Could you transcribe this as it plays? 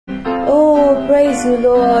praise you,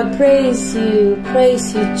 Lord. Praise you,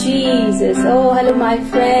 Jesus. Oh, hello, my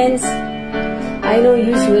friends. I know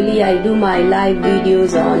usually I do my live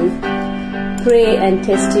videos on pray and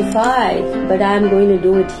testify, but I'm going to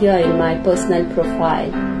do it here in my personal profile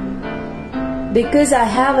because I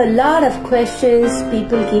have a lot of questions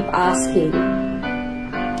people keep asking.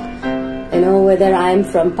 You know, whether I'm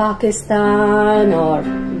from Pakistan or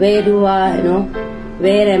where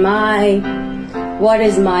am I? What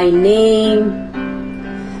is my name?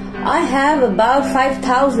 I have about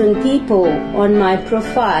 5,000 people on my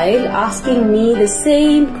profile asking me the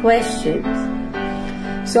same questions.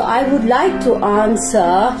 So I would like to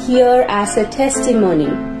answer here as a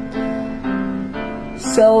testimony.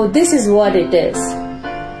 So this is what it is.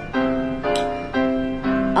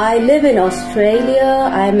 I live in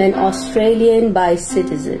Australia. I'm an Australian by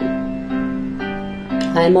citizen.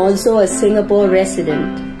 I'm also a Singapore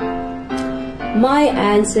resident. My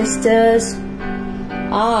ancestors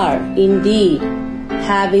are indeed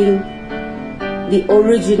having the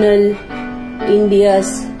original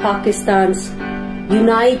Pakistan's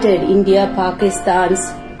United India Pakistan's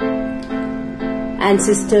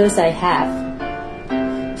ancestors I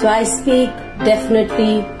have. So I speak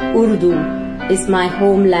definitely Urdu is my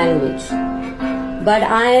home language, but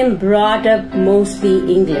I am brought up mostly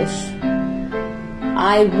English.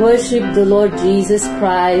 I worship the Lord Jesus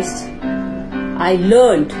Christ. I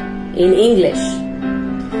learned in English,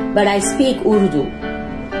 but I speak Urdu.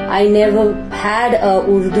 I never had a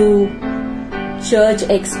Urdu church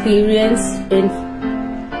experience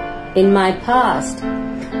in my past,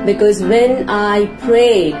 because when I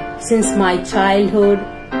prayed since my childhood,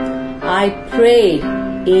 I prayed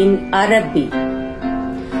in Arabic.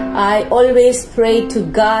 I always prayed to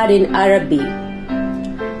God in Arabic.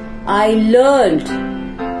 I learned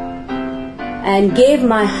and gave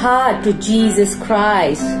my heart to Jesus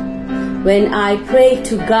Christ when I prayed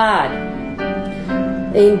to God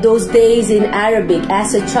in those days in Arabic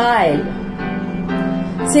as a child.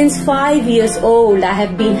 Since 5 years old, I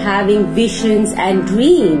have been having visions and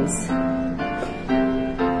dreams.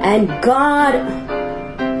 And God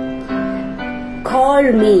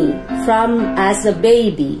called me from as a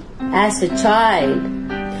baby, as a child.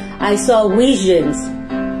 I saw visions.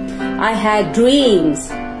 I had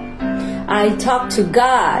dreams. I talked to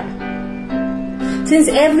God. Since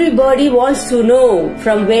everybody wants to know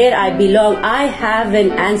from where I belong, I have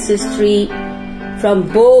an ancestry from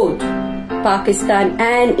both Pakistan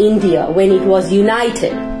and India when it was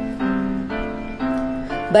united.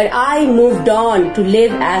 But I moved on to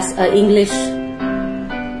live as an English,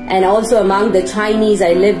 and also among the Chinese.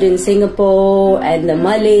 I lived in Singapore, and the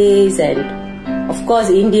Malays, and of course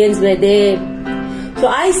Indians were there. So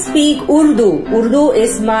I speak Urdu. Urdu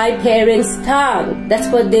is my parents' tongue. That's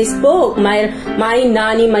what they spoke. My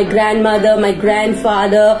nani, my grandmother, my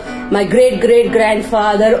grandfather, my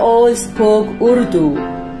great-great-grandfather all spoke Urdu.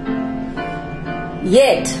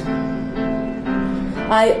 Yet,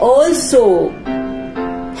 I also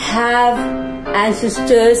have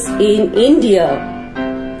ancestors in India.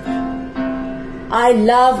 I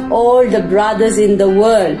love all the brothers in the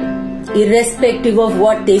world, irrespective of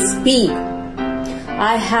what they speak.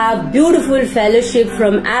 I have beautiful fellowship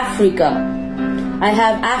from Africa. I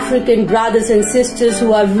have African brothers and sisters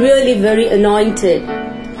who are really very anointed.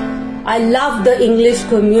 I love the English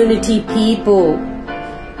community people.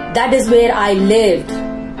 That is where I lived.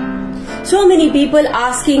 So many people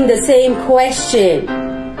asking the same question.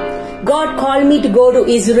 God called me to go to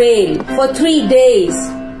Israel for 3 days.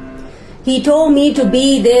 He told me to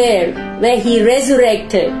be there where He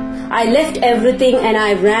resurrected. I left everything and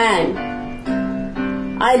I ran.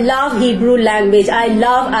 I love Hebrew language. I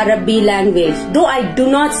love Arabic language. Though I do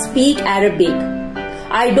not speak Arabic.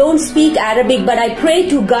 I don't speak Arabic, but I pray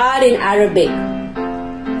to God in Arabic.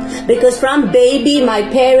 Because from baby, my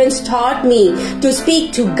parents taught me to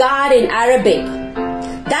speak to God in Arabic.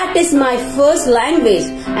 That is my first language,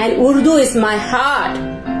 and Urdu is my heart.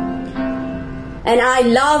 And I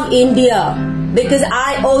love India because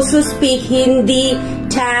I also speak Hindi,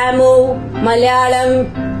 Tamil,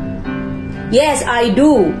 Malayalam. Yes, I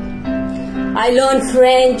do. I learn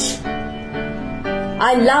French.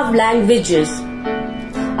 I love languages.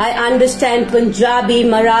 I understand Punjabi,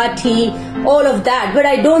 Marathi, all of that, but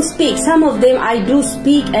I don't speak. Some of them I do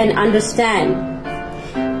speak and understand.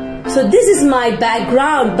 So this is my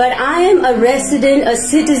background, but I am a resident, a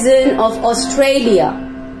citizen of Australia.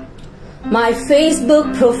 My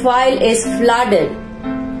Facebook profile is flooded.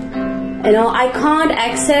 You know, I can't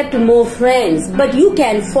accept more friends, but you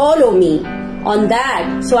can follow me on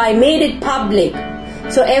that. So I made it public.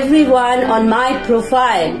 So everyone on my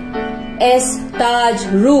profile, Taj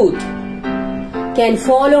Ruth, can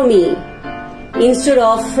follow me instead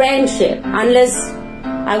of friendship, unless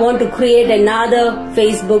I want to create another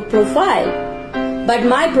Facebook profile. But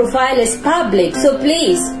my profile is public, so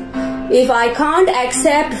please, if I can't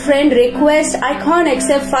accept friend requests, I can't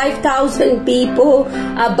accept 5,000 people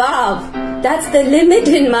above. That's the limit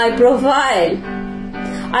in my profile.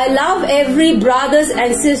 I love every brothers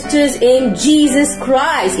and sisters in Jesus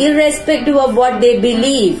Christ, irrespective of what they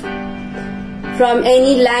believe. From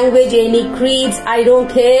any language, any creeds, I don't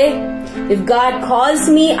care. If God calls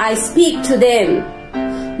me, I speak to them.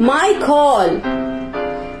 My call,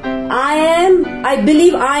 I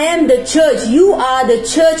believe I am the church. You are the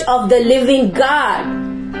church of the living God.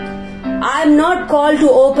 I'm not called to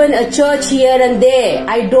open a church here and there.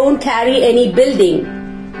 I don't carry any building.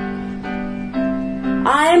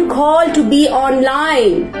 I am called to be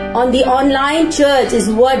online. On the online church is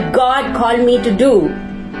what God called me to do.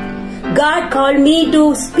 God called me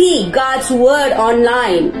to speak God's word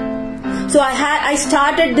online. So I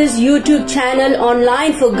started this YouTube channel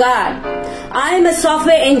online for God. I am a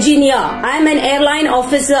software engineer. I am an airline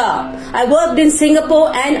officer. I worked in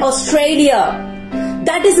Singapore and Australia.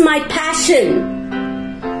 That is my passion.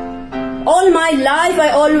 All my life I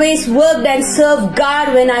always worked and served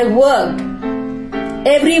God when I worked.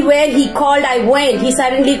 Everywhere He called, I went. He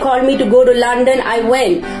suddenly called me to go to London, I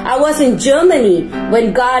went. I was in Germany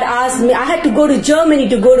when God asked me. I had to go to Germany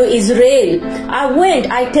to go to Israel. I went.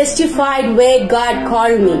 I testified where God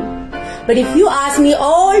called me. But if you ask me,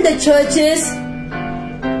 all the churches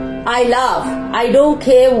I love. I don't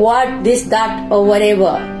care what, this, that or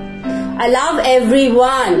whatever. I love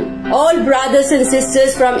everyone. All brothers and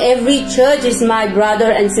sisters from every church is my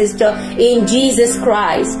brother and sister in Jesus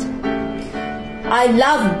Christ. I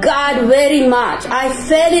love God very much. I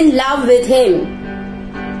fell in love with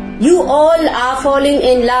Him. You all are falling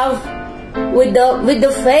in love with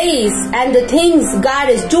the face and the things God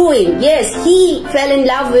is doing. Yes, He fell in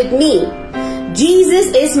love with me.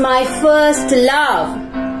 Jesus is my first love.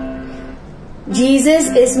 Jesus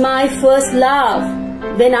is my first love.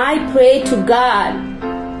 When I prayed to God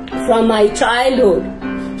from my childhood,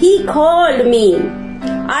 He called me.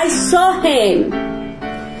 I saw Him.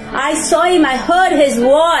 I saw Him. I heard His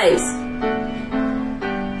voice.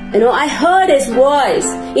 I heard His voice.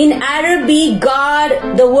 In Arabic,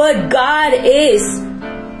 God, the word God is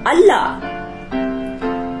Allah.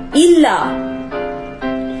 Illah.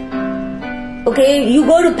 Okay, you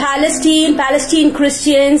go to Palestine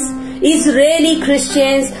Christians, Israeli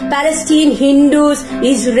Christians, Palestine Hindus,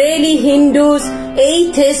 Israeli Hindus,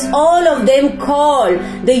 atheists, all of them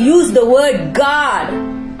they use the word God.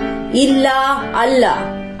 Illah,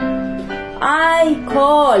 Allah. I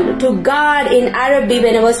called to God in Arabic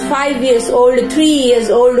when I was 5 years old, 3 years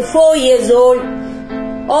old, 4 years old.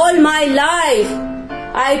 All my life,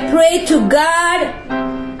 I prayed to God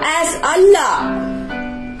as Allah.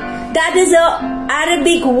 That is an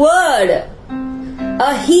Arabic word.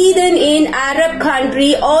 A heathen in Arab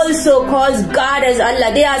country also calls God as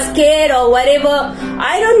Allah. They are scared or whatever.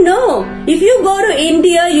 I don't know. If you go to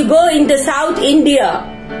India, you go into South India.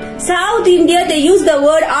 South India, they use the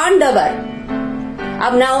word Andavar.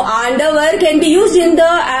 Now Andavar can be used in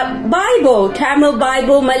the Bible, Tamil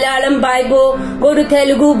Bible, Malayalam Bible, go to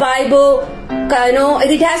Telugu Bible.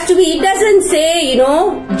 It has to be, it doesn't say,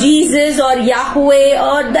 Jesus or Yahweh,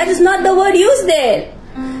 or that is not the word used there.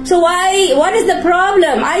 So what is the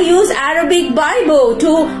problem? I use Arabic Bible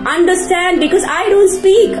to understand because I don't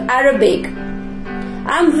speak Arabic.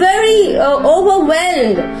 I'm very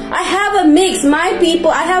overwhelmed. I have a mix. My people,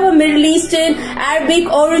 I have a Middle Eastern, Arabic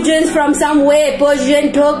origins from somewhere,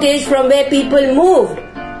 Persian, Turkish, from where people moved.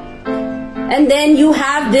 And then you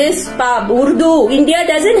have this Urdu. India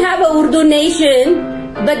doesn't have a Urdu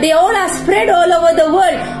nation, but they all are spread all over the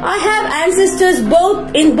world. I have ancestors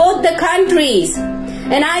in both the countries,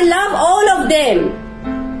 and I love all of them.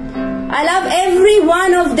 I love every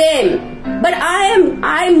one of them. But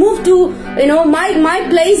I moved to, my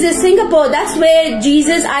place is Singapore. That's where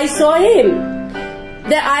Jesus, I saw Him.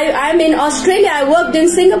 I'm in Australia. I worked in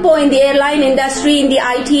Singapore in the airline industry, in the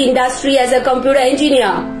IT industry as a computer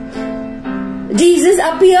engineer. Jesus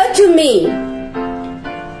appeared to me.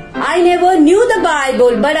 I never knew the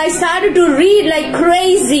Bible, but I started to read like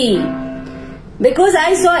crazy. Because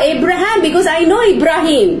I saw Abraham, because I know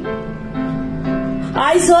Ibrahim.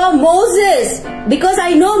 I saw Moses, because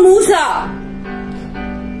I know Musa.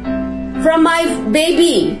 From my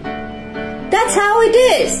baby. That's how it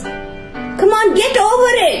is. Come on, get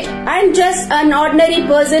over it. I'm just an ordinary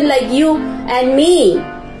person like you and me.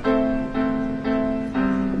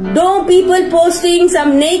 Don't people posting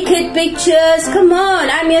some naked pictures. Come on,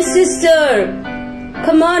 I'm your sister.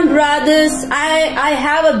 Come on, brothers. I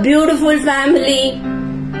have a beautiful family.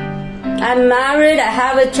 I'm married. I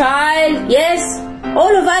have a child. Yes,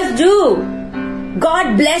 all of us do.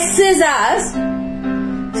 God blesses us.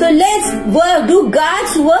 So let's work. Do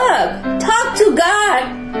God's work. Talk to God.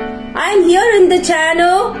 I'm here in the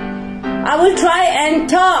channel. I will try and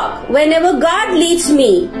talk whenever God leads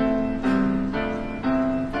me.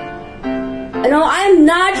 No, I'm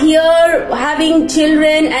not here having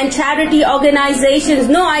children and charity organizations.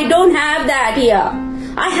 No, I don't have that here.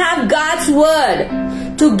 I have God's word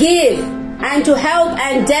to give and to help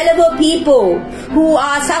and deliver people who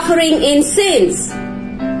are suffering in sins.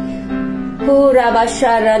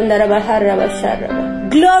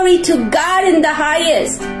 Glory to God in the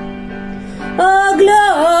highest. Oh,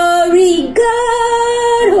 glory God.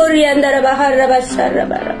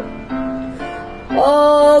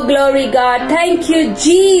 Oh, glory God. Thank you,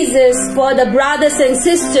 Jesus, for the brothers and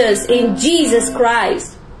sisters in Jesus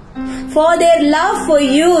Christ. For their love for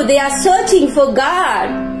you, they are searching for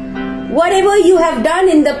God. Whatever you have done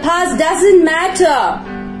in the past doesn't matter.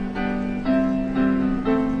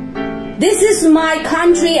 This is my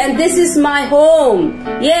country and this is my home.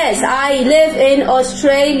 Yes, I live in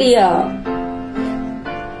Australia.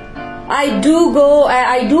 I do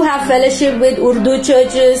have fellowship with Urdu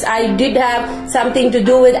churches. I did have something to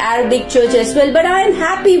do with Arabic church as well. But I am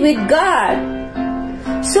happy with God.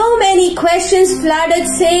 So many questions flooded,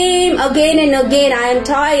 same again and again. I am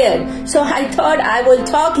tired. So I thought I will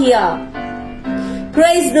talk here.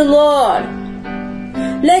 Praise the Lord.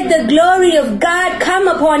 Let the glory of God come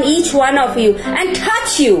upon each one of you and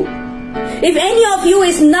touch you. If any of you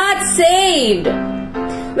is not saved,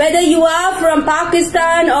 whether you are from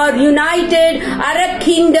Pakistan or United Arab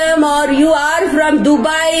Kingdom, or you are from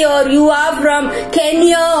Dubai, or you are from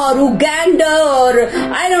Kenya or Uganda, or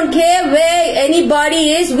I don't care where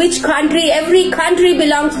anybody is, which country, every country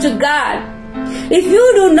belongs to God. If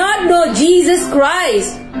you do not know Jesus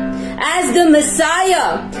Christ as the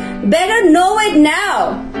Messiah, better know it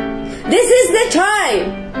now. This is the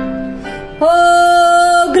time.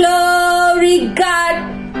 Oh, glory God.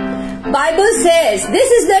 Bible says,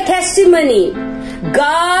 this is the testimony.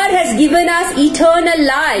 God has given us eternal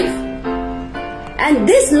life. And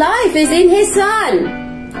this life is in His Son.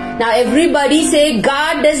 Now everybody say,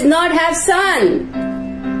 God does not have son.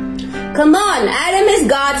 Come on, Adam is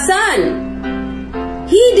God's son.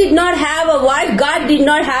 He did not have a wife. God did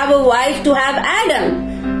not have a wife to have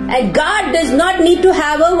Adam. And God does not need to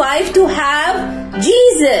have a wife to have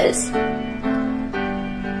Jesus.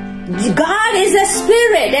 God is a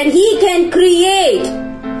spirit and He can create.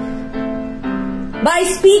 By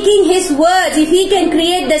speaking His words, if He can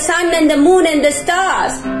create the sun and the moon and the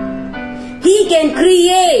stars, He can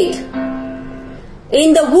create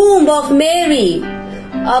in the womb of Mary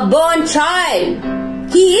a born child.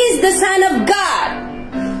 He is the Son of God,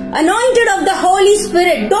 anointed of the Holy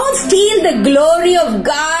Spirit. Don't steal the glory of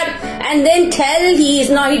God and then tell He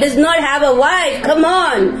does not have a wife. Come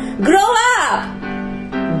on, grow up.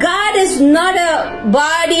 God is not a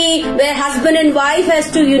body where husband and wife has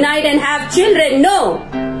to unite and have children. No.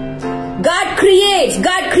 God creates.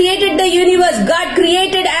 God created the universe. God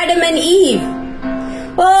created Adam and Eve.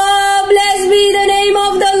 Oh, blessed be the name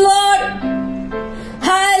of the Lord.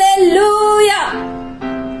 Hallelujah.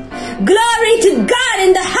 Glory to God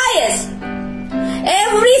in the highest.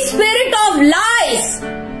 Every spirit of lies,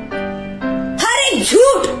 Hare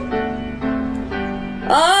Jhoot.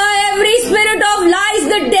 Oh, every spirit of lies,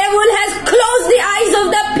 the devil has closed the eyes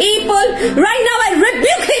of the people. Right now I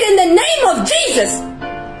rebuke it in the name of Jesus.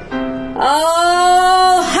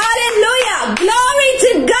 Oh, hallelujah. Glory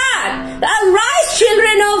to God. Arise,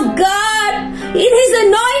 children of God, in His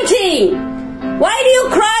anointing. Why do you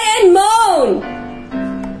cry and moan?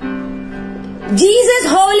 Jesus,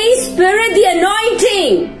 Holy Spirit, the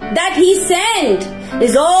anointing that He sent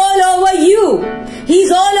is all over you.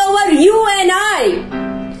 He's all over you and I.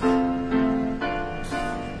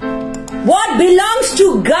 What belongs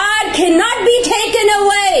to God cannot be taken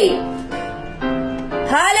away.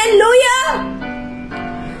 Hallelujah.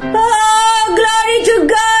 Oh, glory to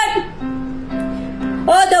God.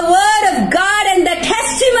 Oh, the word of God and the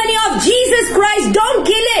testimony of Jesus Christ. Don't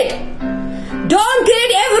kill it. Don't kill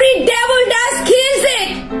it. Every devil does kills it.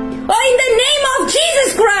 Oh, in the name of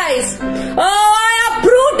Jesus Christ. Oh, I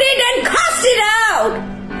uproot it and cast it out.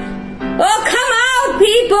 Oh, come out,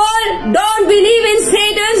 people. Don't believe in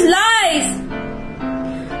Satan's lies.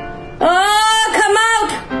 Oh, come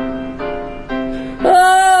out.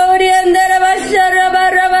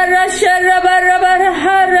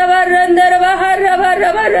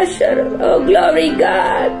 Oh, glory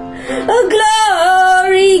God. Oh,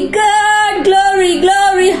 glory God. Glory, glory.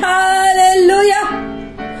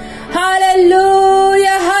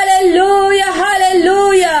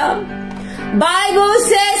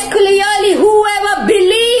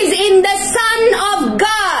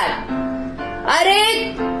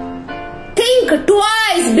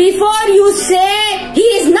 before you say he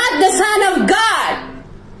is not the Son of God.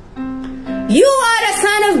 You are a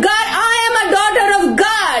son of God. I am a daughter of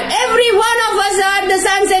God. Every one of us are the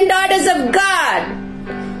sons and daughters of God.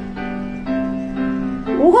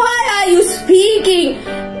 Why are you speaking,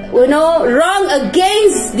 wrong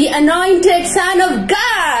against the anointed Son of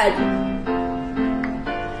God?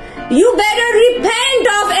 You better repent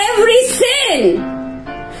of every sin.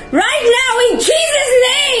 Right now in Jesus'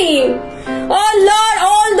 name. Oh Lord,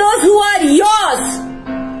 all those who are yours.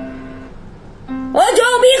 और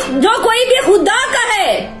जो कोई भी खुदा का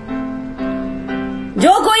है,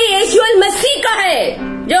 जो कोई यीशु मसीह का है,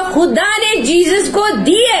 जो खुदा ने जीसस को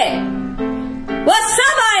दिए, वो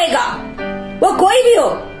सब आएगा, वो कोई भी हो,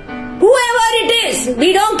 whoever it is, we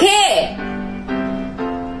don't care.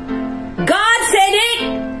 God said it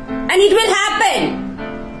and it will happen.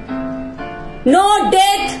 No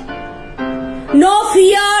death, no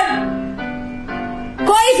fear,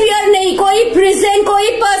 कोई fear नहीं, कोई prison, कोई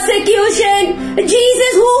persecution.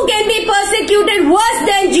 Jesus, who can be persecuted worse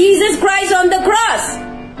than Jesus Christ on the cross?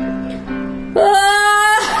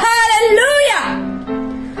 Oh, hallelujah!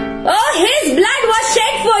 Oh, his blood was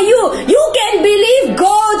shed for you. You can believe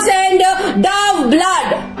goats and dove blood.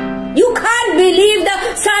 You can't believe the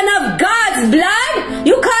Son of God's blood.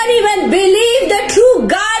 You can't even believe the true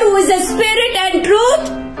God who is the Spirit and truth.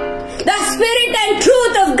 The Spirit and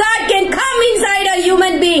truth of God can come inside a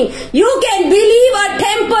human being. You can believe a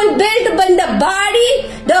temple built upon the body.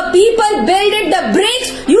 The people build it, the bricks.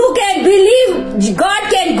 You can believe God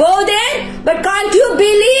can go there. But can't you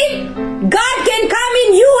believe? God can come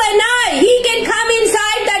in you and I. He can come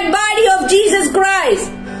inside that body of Jesus Christ.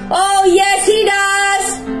 Oh yes, He does.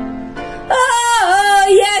 Oh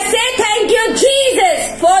yes, say thank you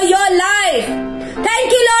Jesus for your life.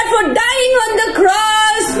 Thank you Lord for dying on the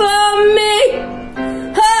cross for me.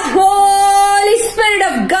 Oh, Holy Spirit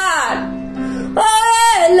of God. Oh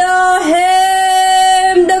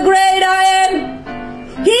Elohim, the great I am.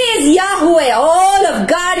 He is Yahweh, all of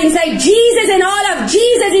God inside Jesus and all of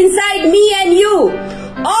Jesus inside me and you.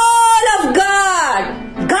 All of God.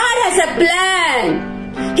 God has a plan.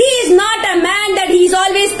 He is not a man that he's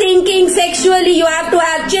always thinking sexually you have to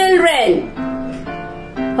have children.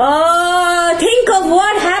 Oh, think of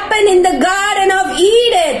what happened in the Garden of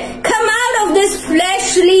Eden. Come out of these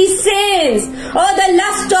fleshly sins. Oh, the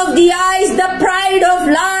lust of the eyes, the pride of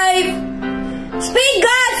life. Speak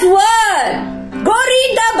God's word. Go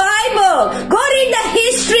read the Bible. Go read the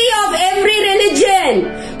history of every religion.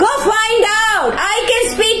 Go find out. I can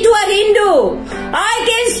speak to a Hindu. I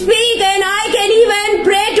can speak and I can even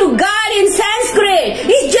pray to God in Sanskrit.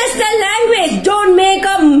 It's just a language. Don't make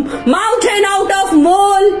a mountain out of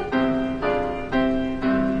mole.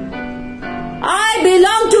 I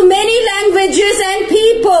belong to many languages and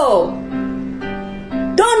people.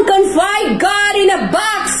 Don't confide God in a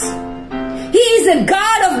box. He is the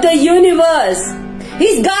God of the universe.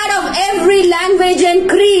 He's God of every language and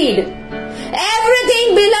creed. Everything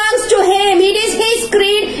belongs to Him. It is His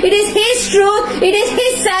creed. It is His truth. It is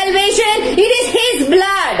His salvation. It is His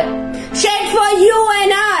blood shed for you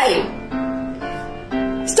and I.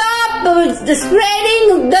 Stop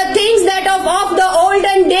spreading the things that of the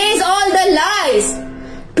olden days, all the lies.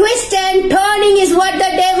 Twist and turning is what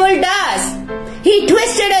the devil does. He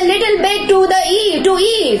twisted a little bit to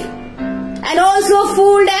Eve and also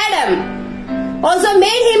fooled Adam. Also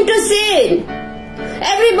made him to sin.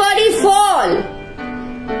 Everybody fall.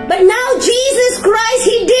 But now Jesus Christ,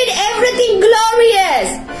 He did everything glorious.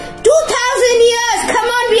 2000 years, come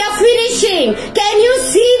on, we are finishing. Can you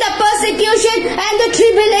see the persecution and the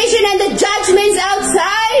tribulation and the judgments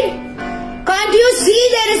outside? Can't you see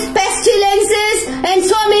there is pestilences and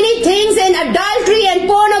so many things and adultery and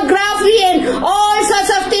pornography and all sorts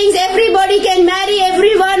of things? Everybody can marry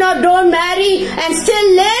everyone or don't marry and still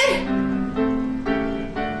live?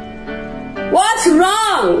 What's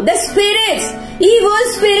wrong? The spirits, evil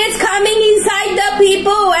spirits coming inside the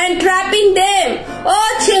people and trapping them.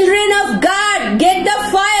 Oh, children of God, get the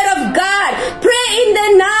fire of God. Pray in the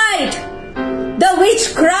night. The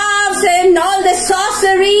witchcrafts and all the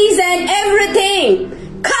sorceries and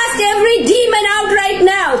everything. Cast every demon out right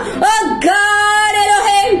now. Oh God,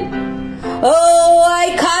 Elohim. Oh,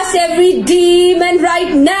 I cast every demon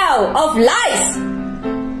right now of lies.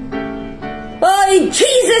 Oh, in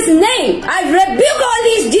Jesus' name, I rebuke all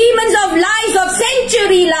these demons of lies, of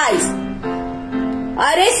century lies.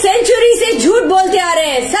 अरे century से झूठ बोलते आ रहे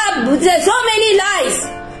हैं सब, so many lies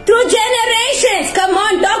through generations. Come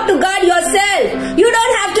on, talk to God yourself. You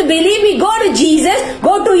don't have to believe me. Go to Jesus.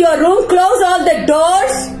 Go to your room. Close all the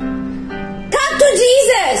doors. Talk to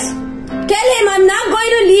Jesus. Tell Him, I'm not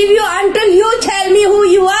going to leave you until you tell me who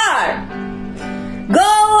you are.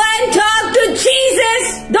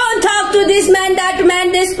 this man,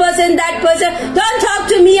 this person, that person. Don't talk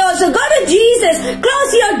to me also. Go to Jesus.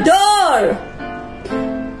 Close your door.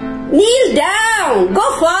 Kneel down. Go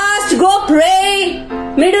fast. Go pray.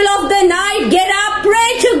 Middle of the night, get up.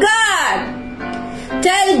 Pray to God.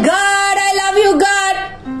 Tell God, I love you, God.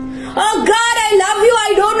 Oh God, I love you.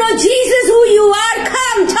 I don't know Jesus who you are.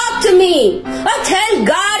 Come, talk to me. Oh, tell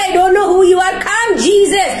God, I don't know who you are. Come,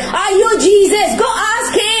 Jesus. Are you Jesus? Go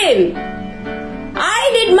ask Him. I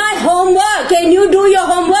did my homework. Can you do your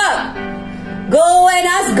homework? Go and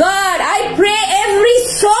ask God. I pray every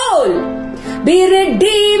soul be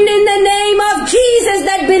redeemed in the name of Jesus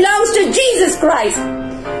that belongs to Jesus Christ.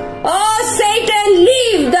 Oh, Satan,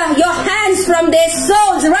 leave your hands from their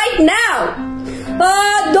souls right now.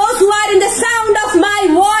 Those who are in the sound of my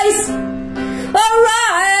voice.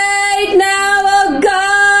 Right now, oh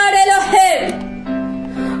God, Elohim.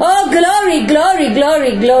 Oh, glory, glory,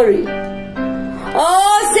 glory, glory.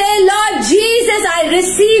 Oh, say, Lord Jesus, I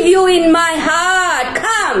receive you in my heart.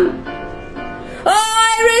 Come. Oh,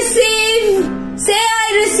 I receive. Say, I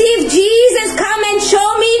receive Jesus. Come and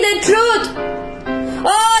show me the truth.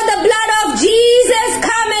 Oh, the blood of Jesus,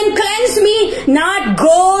 come and cleanse me. Not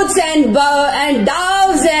goats and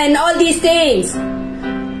doves and all these things.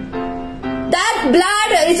 That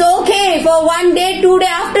blood is okay for 1 day, 2 days.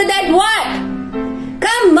 After that, what?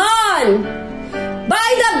 Come on. By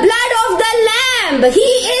the blood of the Lamb.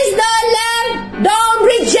 He is the Lamb. Don't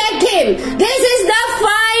reject Him. This is the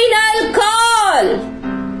final call.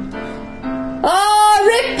 Oh,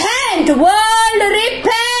 repent, world,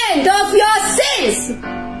 repent of your sins.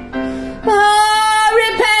 Oh,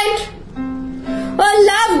 repent. Oh,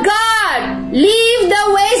 love God. Leave the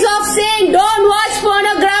ways of sin. Don't watch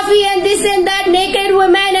pornography and this and that, naked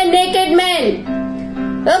women and naked men.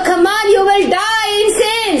 Oh, come on, you will die in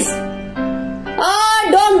sins. Oh,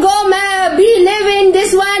 don't go live in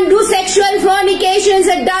this one, do sexual fornications,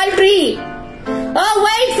 adultery. Oh,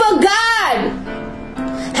 wait for God.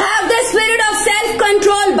 Have the spirit of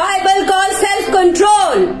self-control. Bible calls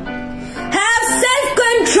self-control. Have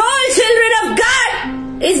self-control, children of God.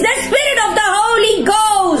 It's the spirit of the Holy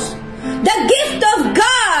Ghost. The gift of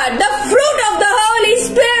God. The fruit of the Holy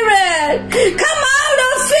Spirit. Come out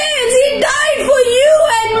of sins. He died for you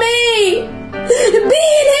and me. Be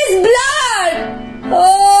in His blood.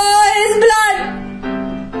 Oh, His blood.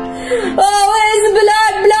 Oh, His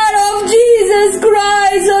blood. Blood of Jesus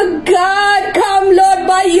Christ. Oh, God, come, Lord,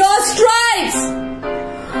 by your stripes.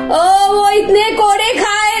 Oh, वो इतने कोड़े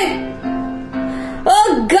खाए. Oh,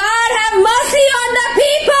 God, have mercy on the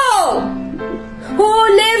people who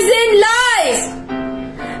lives in lies.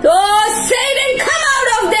 Oh, Satan, come out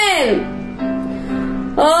of them.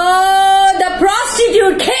 Oh, the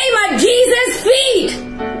prostitute came at Jesus' feet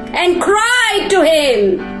and cried to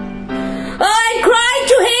Him. Oh, and cried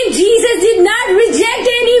to Him. Jesus did not reject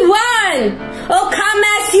anyone. Oh, come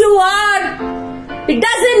as you are. It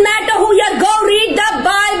doesn't matter who you are. Go read the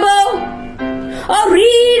Bible. Or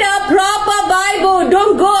read a proper Bible.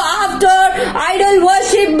 Don't go after idol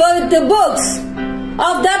worship the books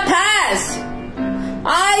of the past.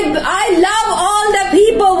 I love all the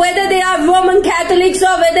people, whether they are Roman Catholics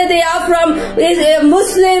or whether they are from a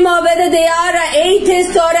Muslim or whether they are an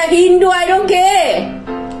atheist or a Hindu. I don't care.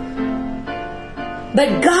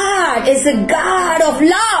 But God is a God of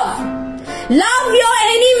love. Love your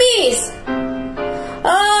enemies.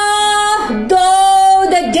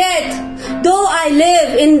 Though I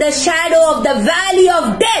live in the shadow of the valley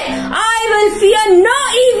of death, I will fear no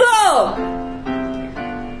evil.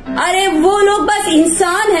 अरे वो लोग बस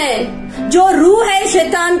इंसान है, जो रूह है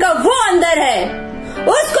शैतान का वो अंदर है,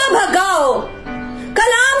 उसको भगाओ,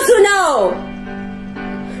 कलाम सुनाओ.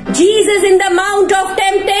 Jesus in the mount of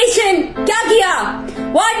temptation, क्या किया?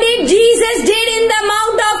 What did Jesus did in the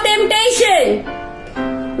mount of temptation?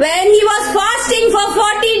 When he was fasting for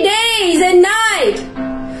 40 days and night,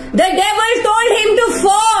 the devil told him to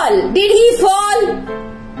fall. Did he fall?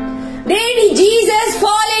 Did Jesus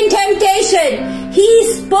fall in temptation? He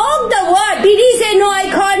spoke the word. Did he say, no, I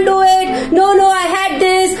can't do it. No, I had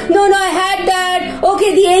this. No, I had that.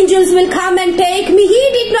 Okay, the angels will come and take me.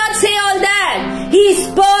 He did not say all that. He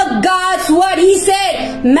spoke God's word. He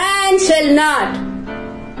said, man shall not.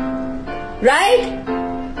 Right?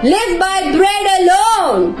 Live by bread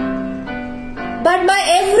alone, but by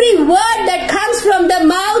every word that comes from the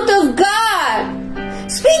mouth of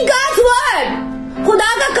God. Speak God's word. खुदा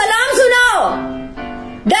का कलाम सुनाओ.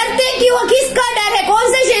 डरते क्यों? किसका डर है? कौन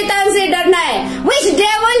से शैतान से डरना है? Which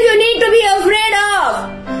devil you need to be afraid of?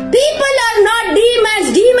 People are not demons.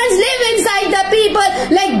 Demons live inside the people,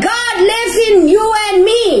 like God lives in you and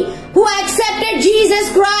me, who accepted Jesus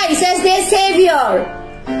Christ as their Savior.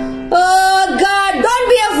 Oh,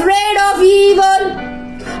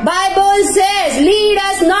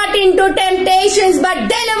 us not into temptations, but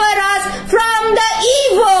deliver us from the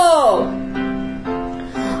evil.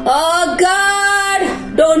 Oh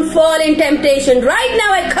God, don't fall in temptation. Right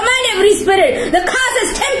now I command every spirit that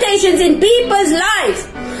causes temptations in people's lives.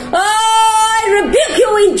 Oh, I rebuke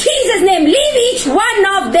you in Jesus' name. Leave each one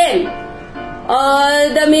of them. All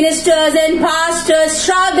the ministers and pastors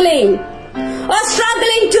struggling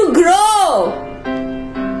to grow.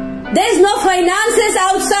 There's no finances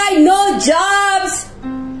outside, no jobs.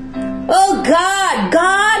 Oh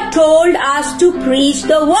God told us to preach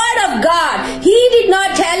the word of God. He did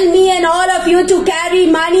not tell me and all of you to carry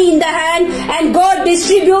money in the hand and go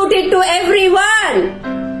distribute it to everyone.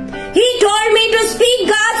 He told me to speak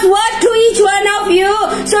God's word to each one of you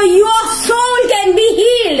so your soul can be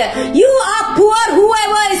healed. You are poor,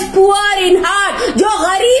 whoever is poor in heart, जो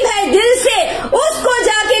गरीब है दिल से, उसको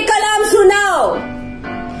जाके कलाम सुनाओ.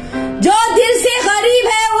 जो दिल से गरीब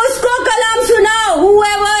है उसको कलाम सुनाओ.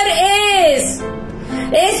 Whoever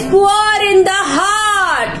is poor in the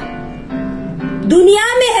heart. दुनिया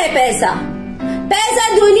में है पैसा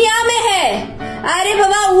दुनिया में है. अरे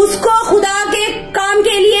बाबा, उसको खुदा के काम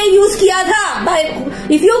के लिए यूज किया था.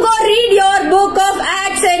 If you go read your book of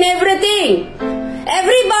Acts and everything,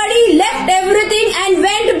 everybody left everything and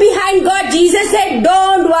went behind God. Jesus said,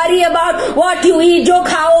 don't worry about what you eat. जो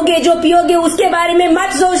खाओगे, जो पियोगे, उसके बारे में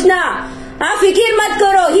मत सोचना. हाँ, फिक्र मत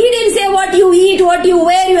करो. He didn't say what you eat, what you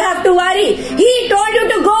wear, you have to worry. He told you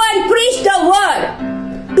to go and preach the word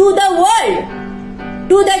to the world,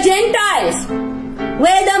 to the Gentiles,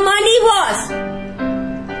 where the money was.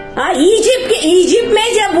 हाँ, Egypt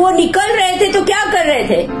में जब वो निकल रहे थे तो क्या कर रहे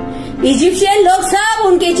थे? इजिप्शियन लोग सब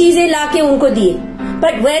उनके चीजें लाके उनको दिए.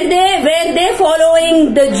 But were they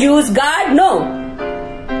following the Jews' God? No.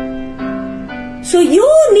 So you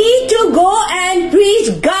need to go and preach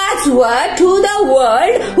God's word to the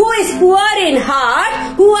world who is poor in heart,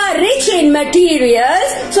 who are rich in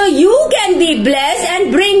materials, so you can be blessed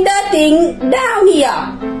and bring the thing down here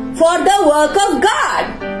for the work of God.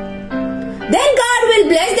 Then God will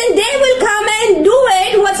bless, then they will come and do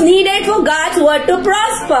it what's needed for God's word to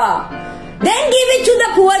prosper. Then give it to the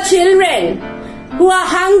poor children who are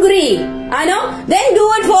hungry. Then do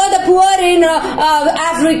it for the poor in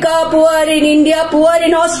Africa, poor in India, poor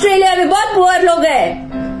in Australia. We बहुत poor लोग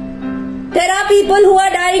हैं. There are people who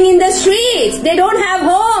are dying in the streets. They don't have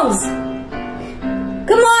homes.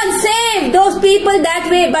 Come on, save those people that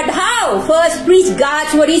way. But how? First preach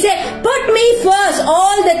God's word. He said, put me first.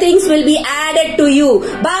 All the things will be added to you.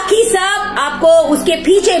 बाकी सब आपको उसके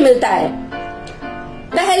पीछे मिलता है.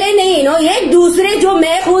 पहले नहीं, ये दूसरे जो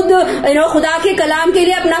मैं खुद खुदा के कलाम के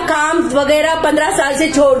लिए अपना काम वगैरह 15 साल से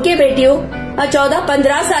छोड़ के बैठी हूँ,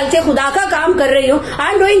 14-15 साल से खुदा का काम कर रही हूँ.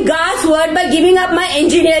 I am doing God's word by giving up my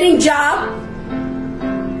engineering job.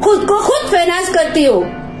 खुद को खुद फाइनेंस करती हूँ.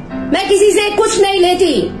 मैं किसी से कुछ नहीं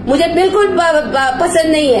लेती. मुझे बिल्कुल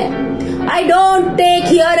पसंद नहीं है. I don't take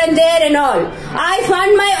here and there and all. I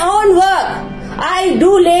fund my own work. I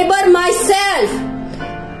do labour my self.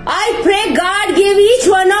 I pray God give each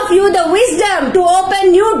one of you the wisdom to open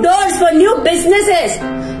new doors for new businesses.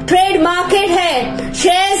 Trade market है,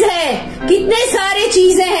 shares है, कितने सारे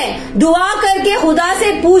चीजें हैं. दुआ करके खुदा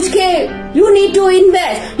से पूछ के you need to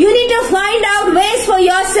invest. You need to find out ways for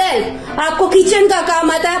yourself. आपको किचन का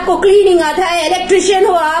काम आता है, आपको क्लीनिंग आता है, इलेक्ट्रिशियन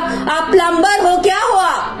हो आप प्लम्बर हो, क्या हो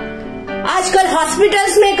आप. आजकल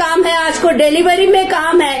हॉस्पिटल्स में काम है, आजकल डिलीवरी में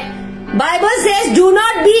काम है. Bible says do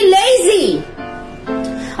not be lazy.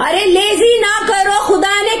 अरे लेजी ना करो,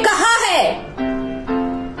 खुदा ने कहा है.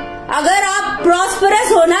 अगर आप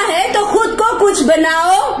प्रॉस्परस होना है तो खुद को कुछ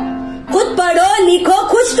बनाओ, खुद पढ़ो लिखो,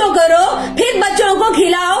 कुछ तो करो, फिर बच्चों को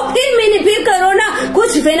खिलाओ, फिर करो ना.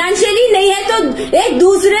 कुछ फाइनेंशियली नहीं है तो एक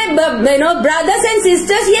दूसरे brothers and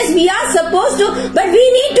sisters, yes we are suppose to, but we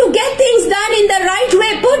need to get things done in the right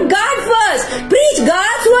way. Put God first, preach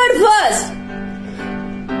God's word first.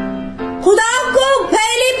 खुदा को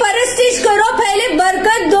पहले परस्तिश करो, पहले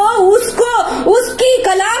बरकत दो, उसकी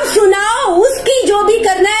कलाम सुनाओ, उसकी जो भी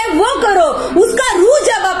करना है वो करो. उसका रूह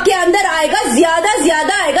जब आपके अंदर आएगा,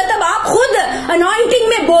 ज्यादा आएगा, तब आप खुद अनॉइंटिंग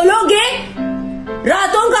में बोलोगे.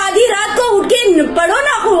 रातों का आधी रात को उठ के पढ़ो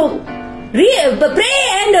ना, pray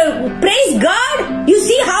and praise God. You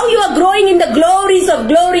see how you are growing in the glories of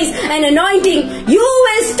glories and anointing. You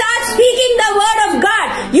will start speaking the word of God.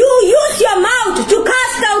 You use your mouth to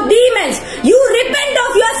cast out demons. You repent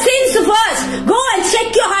of your sins first. Go and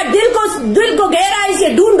check your heart. दिल को गहराई से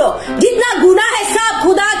ढूंढो. जितना गुनाह है सब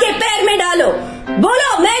खुदा के पैर में डालो.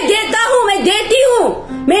 बोलो मैं देता हूँ, मैं देती हूँ.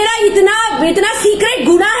 मेरा इतना सीक्रेट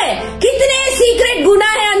गुनाह है. कितने सीक्रेट गुनाह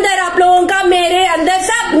है अंदर आप लोगों का, मेरे अंदर,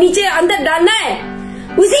 सब नीचे अंदर डालना है.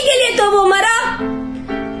 उसी के लिए तो वो मरा.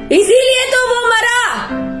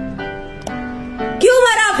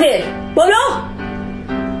 फिर बोलो,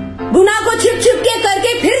 गुनाह को छिप छिप के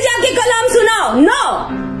करके फिर जाके कलाम सुनाओ? No.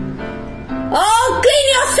 Oh, clean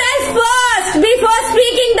yourself first before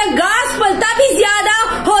speaking the gospel. तभी ज्यादा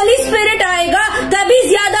होली स्पिरिट आएगा, तभी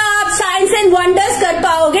ज्यादा आप साइंस एंड वंडर्स कर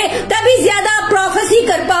पाओगे, तभी ज्यादा आप प्रोफेसी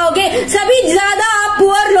कर पाओगे, सभी ज्यादा आप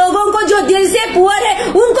पुअर लोगों को जो दिल से पुअर है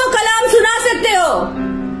उनको कलाम सुना सकते हो।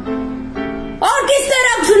 और किस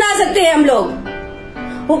तरह सुना सकते हैं हम लोग?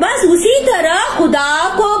 वो बस उसी तरह खुदा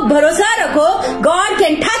को भरोसा रखो। God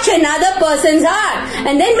can touch another person's heart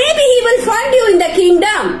and then maybe he will fund you in the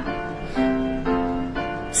kingdom.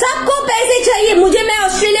 सबको पैसे चाहिए, मुझे, मैं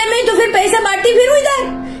ऑस्ट्रेलिया में तो फिर पैसा बांटती फिरूं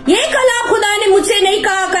इधर। ये कलाम खुदा ने मुझसे नहीं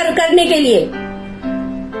कहा करने के लिए।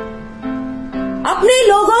 अपने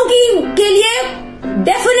लोगों के लिए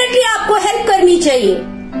डेफिनेटली आपको हेल्प करनी चाहिए,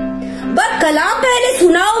 बट कलाम पहले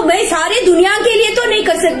सुनाओ। मैं सारी दुनिया के लिए तो नहीं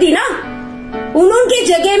कर सकती ना। उनके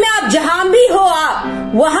जगह में आप जहां भी हो,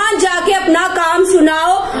 आप वहां जाके अपना काम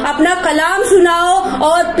सुनाओ, अपना कलाम सुनाओ,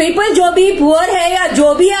 और पीपल जो भी पुअर है या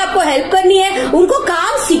जो भी आपको हेल्प करनी है उनको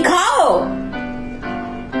काम सिखाओ।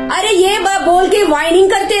 अरे ये बात बोल के वाइनिंग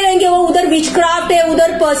करते रहेंगे, वो उधर विचक्राफ्ट है,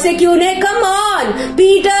 उधर परसिक्यूशन है। कम ऑन,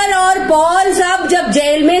 पीटर और पॉल सब जब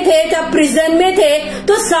जेल में थे, जब प्रिजन में थे,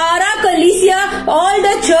 तो सारा कलीसिया, all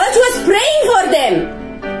the church was praying for them.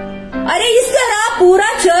 अरे इस तरह पूरा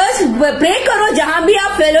चर्च प्रे करो जहां भी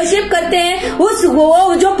आप फेलोशिप करते हैं। उस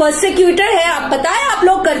वो जो परसिक्यूटर है, आप पता है आप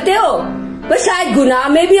लोग करते हो, पर शायद गुनाह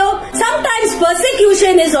में भी हो। Sometimes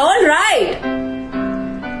persecution is all right.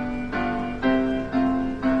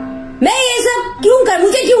 मैं ये सब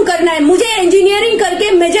मुझे क्यों करना है? मुझे इंजीनियरिंग करके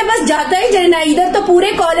मुझे बस जाता ही रहना है। इधर तो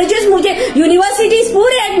पूरे कॉलेजेस, मुझे यूनिवर्सिटीज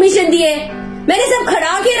पूरे एडमिशन दिए, मैंने सब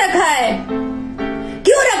खड़ा के रखा है।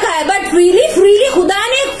 क्यों रखा है? बट फ्रीली खुदा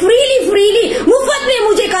ने फ्रीली मुफ्त में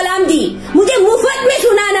मुझे कलाम दी, मुझे मुफ्त में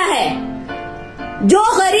सुनाना है। जो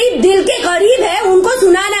गरीब, दिल के करीब है उनको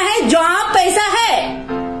सुनाना है, जहां पैसा है।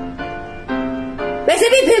 वैसे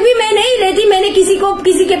भी फिर भी मैं नहीं लेती, मैंने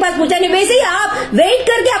किसी के पास पूछा नहीं। वैसे ही आप वेट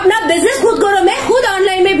करके अपना बिजनेस खुद करो। मैं खुद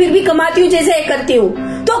ऑनलाइन में फिर भी कमाती हूँ जैसे करती हूँ,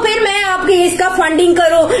 तो फिर मैं आपके इसका फंडिंग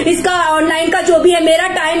करो, इसका ऑनलाइन का जो भी है, मेरा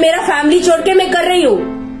टाइम, मेरा फैमिली छोड़ के मैं कर रही हूँ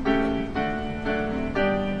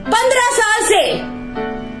 15 साल से।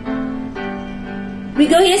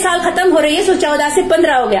 ये साल खत्म हो रही है, 14 से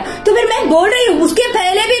 15 हो गया। तो फिर मैं बोल रही हूँ, उसके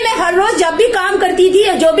पहले भी मैं हर रोज जब भी काम करती थी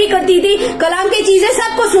या जो भी करती थी, कलाम की चीजें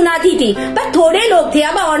सबको सुनाती थी, पर थोड़े लोग थे।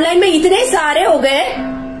 अब ऑनलाइन में इतने सारे हो गए,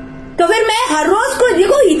 तो फिर मैं हर रोज को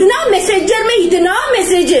देखो, इतना मैसेजर में इतना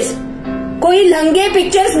मैसेजेस, कोई लंगे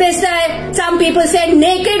पिक्चर्स भेजता है, some people send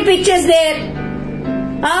naked pictures there.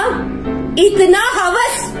 इतना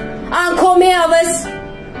हवस, आंखों में हवस।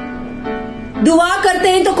 दुआ करते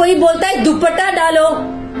हैं तो कोई बोलता है दुपट्टा डालो।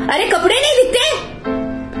 अरे कपड़े नहीं दिखते?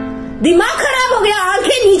 दिमाग खराब हो गया।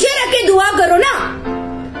 आंखें नीचे रख के दुआ करो ना,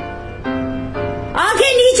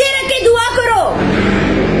 आंखें नीचे रख के दुआ करो।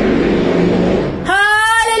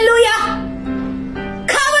 Hallelujah.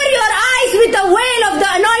 Cover your eyes with the well of the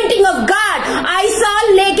anointing of God.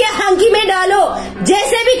 आईसॉल लेके हंकी में डालो।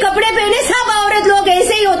 जैसे भी कपड़े पहने सब औरत लोग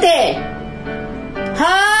ऐसे ही होते हैं।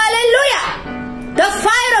 Hallelujah. The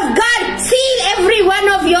fire of God seal every one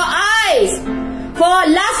of your eyes for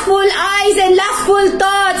lustful eyes and lustful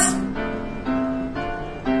thoughts.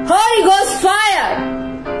 Holy Ghost fire.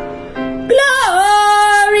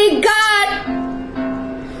 Glory God.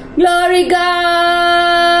 Glory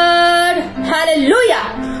God. Hallelujah.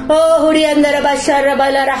 Oh, Huriyandaraba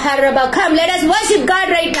Sharabala Raharaba. Come, let us worship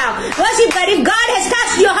God right now. Worship God. If God has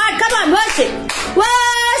touched your heart, come on, worship.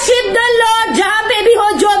 Worship the Lord. जहां पे भी हो,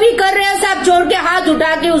 जो भी कर रहे हैं, सब छोड़ के हाथ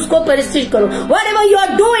उठा के उसको परिस्थित करो। Whatever you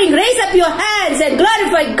are doing, raise up your hands and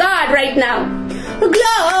glorify God right now.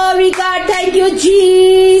 Glory God. Thank you,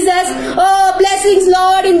 Jesus. Oh, blessings,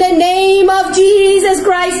 Lord, in the name of Jesus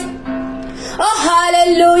Christ. Oh,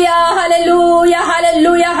 hallelujah, hallelujah,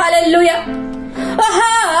 hallelujah, hallelujah. Oh,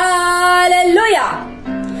 hallelujah.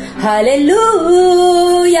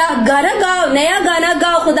 Hallelujah. गाना गाओ, नया गाना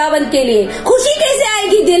गाओ खुदावंद के लिए। खुशी कैसे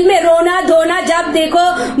आएगी दिल में? रोना धोना, जब देखो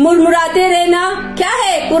मुरमुराते रहना, क्या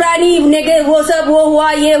है? पुरानी वो सब, वो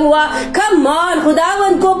हुआ, ये हुआ। कम ऑन,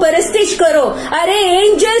 खुदावंद को परस्तिश करो। अरे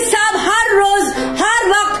एंजल सब हर रोज, हर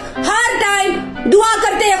वक्त, हर टाइम दुआ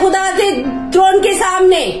करते हैं खुदा के थ्रोन के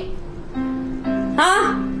सामने।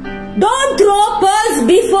 Don't throw pearls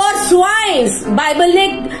before swines. Bible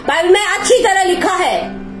में अच्छी तरह लिखा है।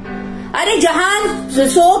 अरे जहां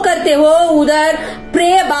सो करते हो उधर pray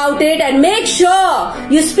about it and make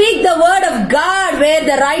sure you speak the word of God where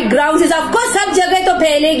the right ground is. Of course सब जगह तो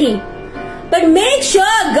फैलेगी, but make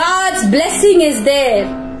sure God's blessing is there.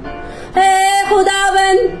 हे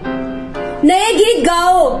खुदावन, नए गीत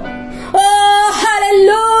गाओ. Oh,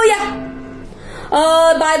 hallelujah.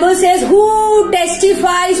 Bible says, who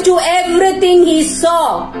testifies to everything he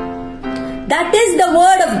saw. That is the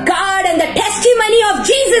word of God and the testimony of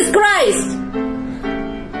Jesus Christ.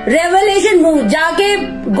 Revelation, जाके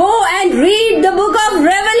go and read the book of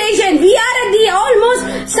Revelation. We are at the almost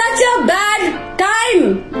such a bad time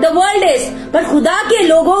the world is. पर खुदा के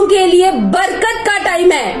लोगों के लिए बरकत का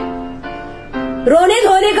time है, रोने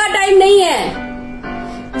धोने का टाइम नहीं है.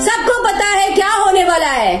 सबको पता है क्या होने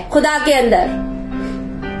वाला है खुदा के अंदर.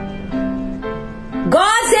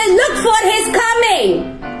 God says, look for His coming.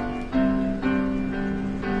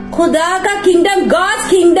 खुदा का kingdom, God's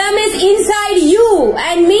kingdom is inside you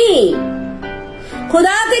and me.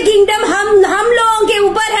 खुदा का किंगडम हम लोगों के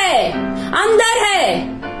ऊपर है, अंदर है.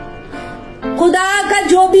 खुदा का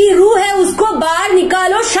जो भी रूह है उसको बाहर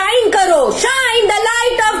निकालो, शाइन करो. Shine the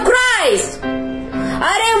light of Christ.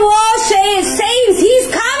 अरे वो saints, he is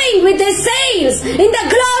coming with his saints in the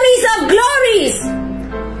glories of glories.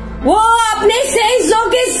 वो अपने सेंसों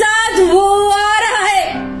के साथ वो आ रहा है.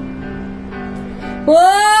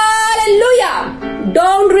 Hallelujah.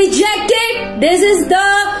 Don't reject it. This is the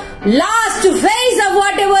last phase of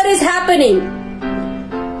whatever is happening.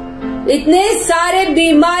 इतने सारे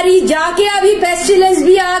बीमारी जाके अभी pestilence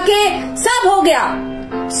भी आके सब हो गया.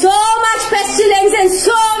 So much pestilence and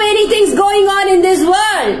so many things going on in this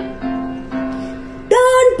world.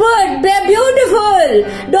 Don't put, be beautiful.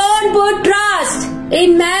 Don't put trust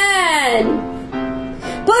in man.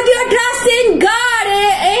 Put your trust in God.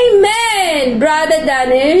 Amen, Brother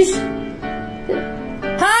Danish.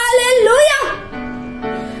 Hallelujah.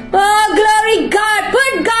 Oh, glory God.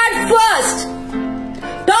 Put God first.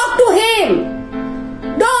 Talk to Him.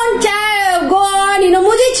 Don't go on,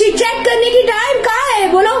 मुझे chit-chat करने की time कहाँ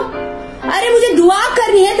है बोलो. अरे मुझे दुआ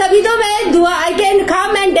करनी है तभी तो मैं दुआ, I can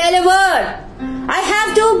come and deliver. I have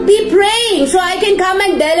to be praying so I can come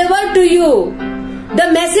and deliver to you the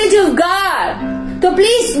message of God. तो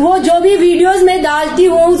प्लीज वो जो भी वीडियोस में डालती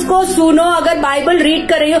हूँ उसको सुनो. अगर बाइबल रीड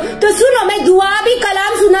कर रही हो तो सुनो. मैं दुआ भी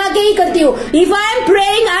कलाम सुना के ही करती हूँ. If I am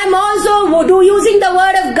praying, I am also using the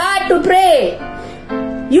word of God to pray.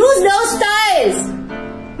 Use those styles.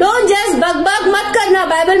 Don't just बक मत करना.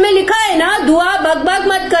 बाइबल में लिखा है ना, दुआ बक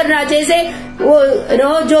मत करना. जैसे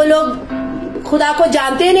वो जो लोग खुदा को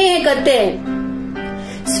जानते नहीं है करते हैं.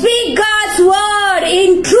 Speak God's word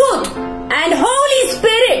in truth and Holy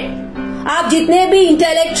Spirit. आप जितने भी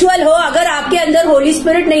इंटेलेक्चुअल हो, अगर आपके अंदर होली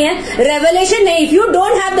स्पिरिट नहीं है, रेवलेशन नहीं, if you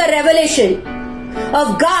don't have the revelation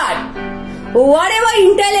of God, whatever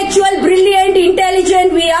intellectual, brilliant,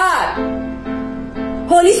 intelligent we are,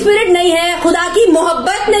 Holi spirit नहीं है, खुदा की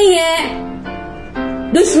मोहब्बत नहीं है,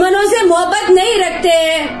 दुश्मनों से मोहब्बत नहीं रखते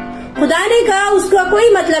हैं, खुदा ने कहा उसका कोई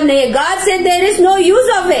मतलब नहीं है. God said there is no use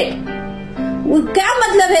of it. क्या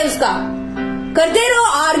मतलब है उसका? करते रहो,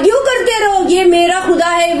 आर्ग्यू करते रहो, ये मेरा खुदा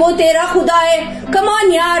है, वो तेरा खुदा है. कम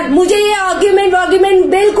ऑन यार, मुझे ये आर्ग्यूमेंट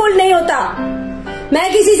बिल्कुल नहीं होता.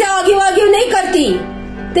 मैं किसी से आर्ग्यू नहीं करती.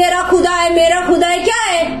 तेरा खुदा है, मेरा खुदा है, क्या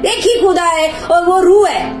है? एक ही खुदा है और वो रूह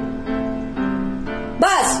है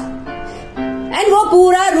बस. एंड वो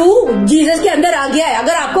पूरा रूह जीसस के अंदर आ गया है.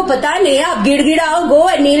 अगर आपको पता नहीं है, आप गिड़गिड़ाओ, go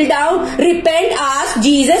and nil down, repent, ask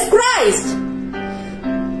Jesus Christ.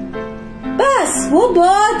 बस वो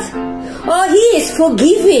बहुत. और ही इज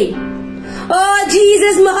फॉरगिविंग. और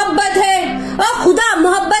जीसस मोहब्बत है, और खुदा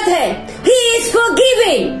मोहब्बत है. He is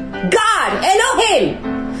forgiving. God Elohim,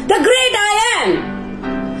 the great I am.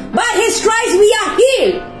 By his stripes we are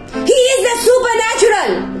healed. He is the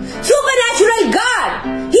supernatural God.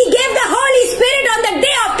 He gave the Holy Spirit on the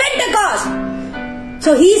day of Pentecost.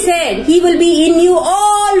 So he said he will be in you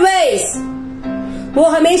always. वो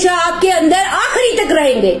हमेशा आपके अंदर आखिरी तक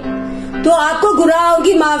रहेंगे. तो आपको गुनाहों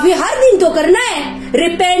की माफी हर दिन तो करना है.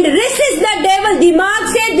 Repent, resist the devil. दिमाग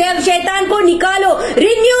से शैतान को निकालो.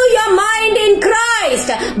 Renew your mind in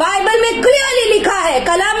Christ. Bible में क्लियरली लिखा है,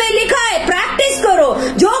 कलाम में लिखा है, प्रैक्टिस करो.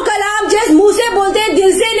 जो कलाम जस्ट मुंह से बोलते हैं,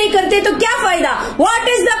 दिल से नहीं करते तो क्या फायदा? What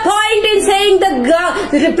is the point in saying the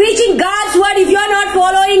preaching God's word if you are not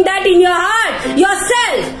following that in your heart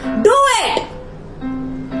yourself? Do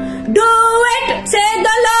it से द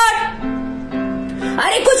लॉर्ड.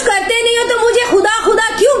 अरे कुछ करते नहीं हो तो मुझे खुदा खुदा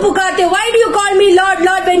क्यों पुकारते हो? Why do you call me Lord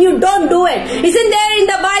Lord when you don't do it? Isn't there in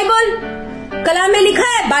the Bible? कलाम में लिखा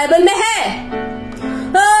है, बाइबल में है.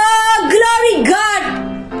 Oh, glory God.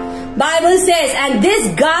 Bible says, and this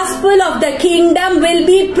gospel of the kingdom will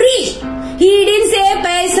be preached. He didn't say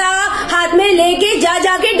पैसा हाथ में लेके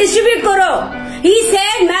जाके डिस्ट्रीब्यूट करो. He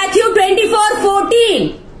said Matthew 24:14.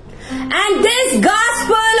 And this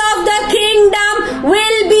gospel of the kingdom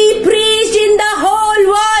will be preached in the whole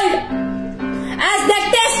world.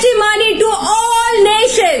 testimony to all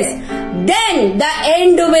nations, then the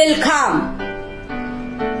end will come.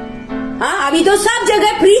 हाँ, अभी तो सब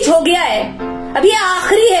जगह प्रीच हो गया है, अभी ये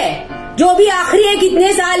आखिरी है, जो भी आखिरी है.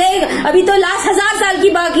 कितने साल है, अभी तो लास्ट 1000 साल की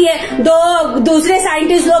बाकी है. दूसरे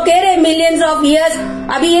साइंटिस्ट लोग कह रहे हैं मिलियंस ऑफ ईयर्स.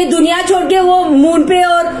 अभी ये दुनिया छोड़ के वो मून पे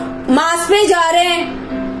और मार्स पे जा रहे हैं.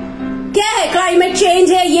 क्या है, क्लाइमेट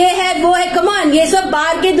चेंज है, ये है वो है. कमान, ये सब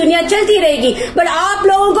बाहर की दुनिया चलती रहेगी, बट आप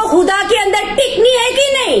लोगों को खुदा के अंदर टिकनी है कि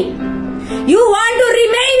नहीं? You want to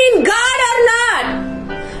remain in God और not?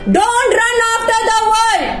 Don't run after the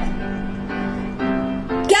world.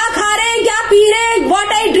 क्या खा रहे हैं, क्या पी रहे हैं, what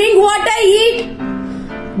I drink, what I eat,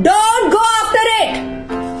 don't go after it.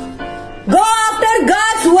 Go after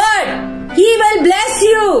God's word. He will bless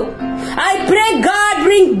you. I pray God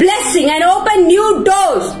bring blessing and open new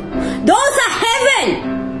doors. Those are heaven.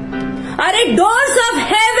 Are it doors of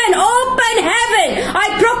heaven? Open heaven. I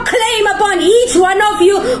proclaim upon each one of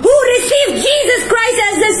you who received Jesus Christ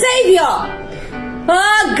as the Savior.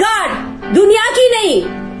 Oh God, दुनिया की नहीं,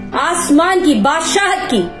 आसमान की, बादशाहत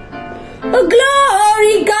की. Oh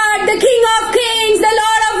glory God, the King of Kings, the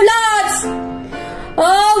Lord of Lords.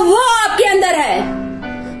 Oh, वो आपके अंदर है,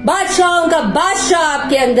 बादशाहों का बादशाह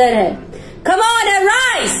आपके अंदर है. Come on,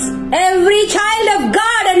 arise, every child of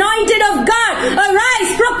God, anointed of God,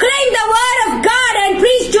 arise, proclaim the word of God and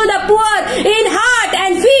preach to the poor in heart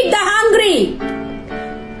and feed the hungry.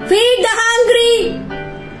 Feed the hungry,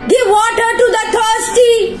 give water to the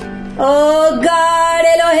thirsty. Oh God,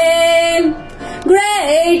 Elohim,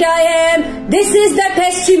 great I am. This is the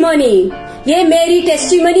testimony. ये मेरी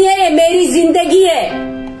testimony है, ये मेरी जिंदगी है.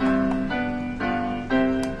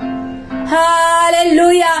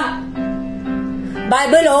 Hallelujah.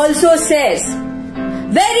 Bible also says,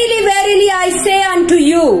 verily, verily I say unto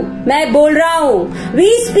you, मैं बोल रहा हूँ, we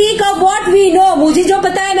speak of what we know, मुझे जो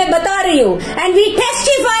पता है मैं बता रही हूँ, and we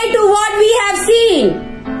testify to what we have seen,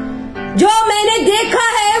 जो मैंने देखा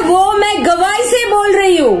है वो मैं गवाही से बोल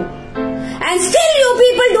रही हूँ. And still you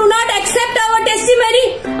people do not accept our testimony.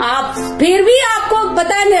 आप फिर भी आपको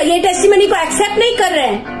पता है ये टेस्टिमनी को एक्सेप्ट नहीं कर रहे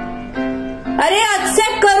हैं. अरे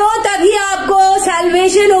एक्सेप्ट करो तभी आपको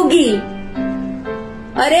सैल्वेशन होगी.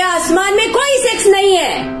 अरे आसमान में कोई सेक्स नहीं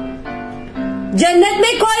है, जन्नत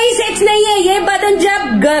में कोई सेक्स नहीं है. ये बदन जब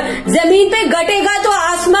जमीन पे घटेगा तो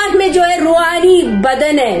आसमान में जो है रूहानी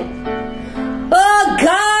बदन है. Oh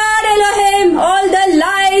God, Elohim, all the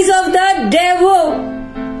lies of the devil.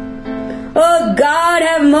 Oh God,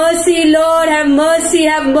 have mercy, Lord, have mercy,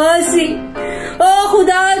 have mercy. Oh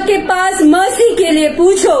खुदा के पास मर्सी के लिए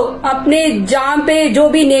पूछो, अपने जहां पे जो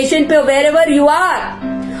भी नेशन पे wherever you are.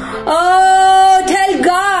 Oh, tell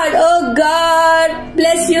God, oh God,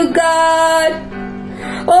 bless you God.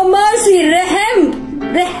 Oh mercy, रहम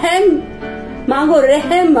मांगो,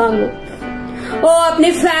 रहम मांगो. Oh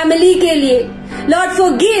अपने फैमिली के लिए, Lord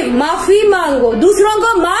forgive, माफी मांगो, दूसरों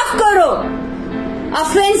को माफ करो.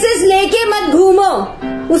 ऑफेंसेस लेके मत घूमो,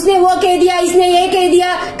 उसने वो कह दिया, इसने ये कह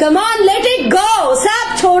दिया. Come on, let it go,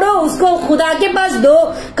 सब छोड़ो, उसको खुदा के पास दो,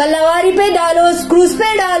 कलवारी पे डालो, क्रूस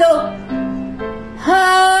पे डालो.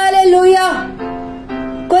 हालेलुया.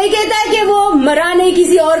 कोई कहता है कि वो मरा नहीं,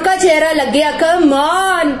 किसी और का चेहरा लग गया. कम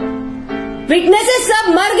ऑन, विटनेसेस सब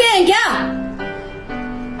मर गए हैं क्या?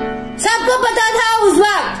 सबको पता था उस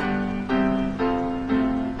वक्त.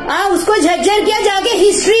 उसको झज्जर किया, जाके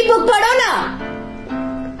हिस्ट्री बुक पढ़ो ना.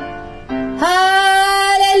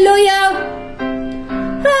 Hallelujah,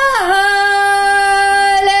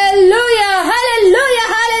 hallelujah, hallelujah,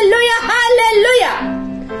 hallelujah, hallelujah.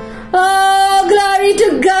 Oh, glory to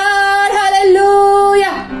God.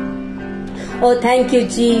 Hallelujah. Oh, thank you,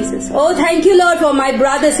 Jesus. Oh, thank you, Lord, for my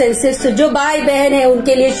brothers and sisters. जो भाई बहन है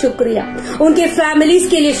उनके लिए शुक्रिया, उनके families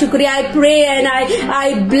के लिए शुक्रिया. I pray and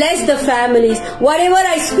I bless the families. Whatever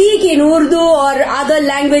I speak in Urdu or other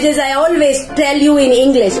languages, I always tell you in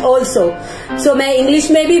English also. So मैं English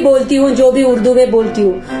में भी बोलती हूँ, जो भी उर्दू में बोलती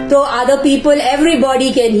हूँ, तो other people, everybody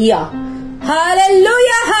can hear.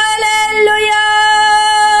 Hallelujah, hallelujah.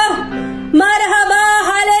 Marhaba,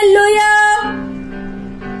 hallelujah,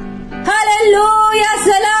 hallelujah,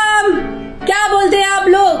 सलाम. क्या बोलते हैं आप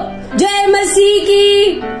लोग? जय मसीह की,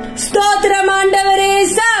 स्तोत्र मांडवरे,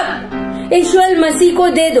 सब ईश्वर मसीह को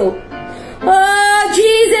दे दो. Oh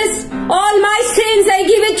Jesus, all my sins I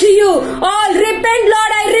give it to you. All repent,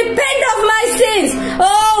 Lord, I repent of my sins.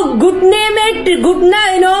 Oh, घुटना,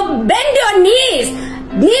 bend your knees,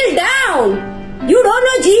 kneel down. You don't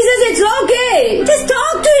know Jesus, it's okay. Just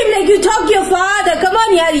talk to him like you talk to your father. Come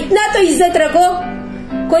on यार, इतना तो इज्जत रखो.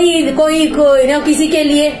 कोई ना किसी के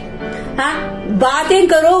लिए, हाँ, बातें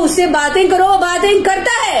करो, उससे बातें करो, वो बातें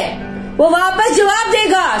करता है. वो वापस जवाब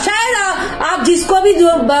देगा। शायद आप जिसको भी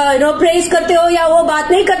प्रेज करते हो या वो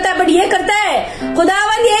बात नहीं करता, बट ये करता है।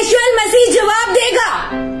 खुदावंद यीशु मसीह जवाब देगा,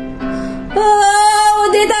 वो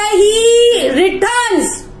देता है, ही रिटर्न्स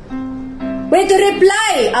विथ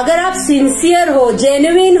रिप्लाई। अगर आप सिंसियर हो,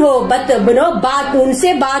 जेन्युइन हो, बात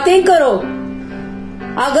उनसे बातें करो।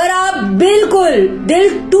 अगर आप बिल्कुल दिल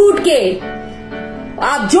टूट के,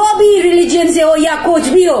 आप जो भी रिलीजन से हो या कुछ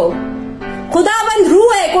भी हो, खुदाबंद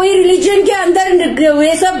रूह है। कोई रिलीजन के अंदर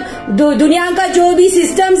ये सब दुनिया का जो भी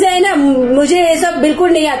सिस्टम्स है ना, मुझे ये सब बिल्कुल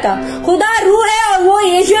नहीं आता। खुदा रूह है और वो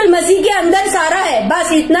यीशु मसीह के अंदर सारा है,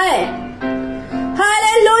 बस इतना है।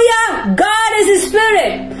 Hallelujah! God is a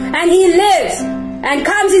spirit and he lives and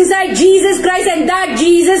comes inside Jesus Christ, and that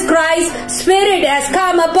Jesus Christ spirit has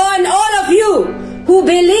come upon all of you who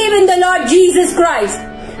believe in the Lord Jesus Christ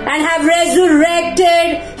and have resurrected.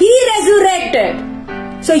 He resurrected,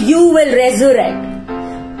 so you will resurrect.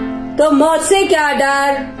 तो मौत से क्या डर,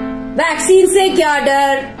 vaccine से क्या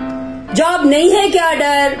डर, job नहीं है क्या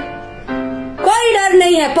डर, कोई डर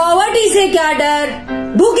नहीं है। पॉवर्टी से क्या डर,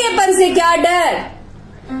 भूखेपन से क्या डर।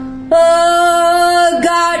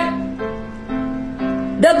 God,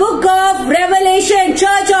 the book of Revelation,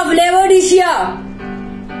 Church of Laodicea.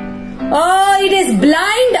 Oh, it is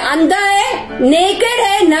blind, अंधा है, naked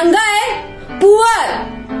है, नंगा है, poor,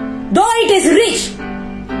 though it is rich.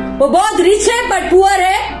 वो बहुत रिच है पर पुअर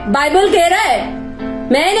है, बाइबल कह रहा है,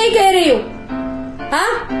 मैं नहीं कह रही हूँ।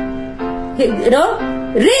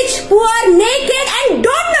 Rich, poor, naked and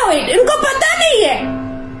don't know it, इनको पता नहीं है।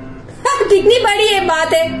 कितनी बड़ी ये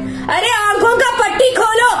बात है। अरे आंखों का पट्टी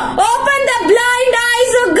खोलो, open the blind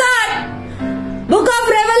eyes of God. Book of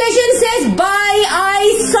revelation says bye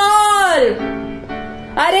I sol.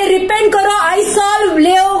 अरे रिपेंट करो, आई सॉल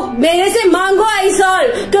ले, मेरे से मांगो आई सॉल,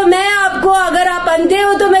 तो मैं आपको, अगर आप अंधे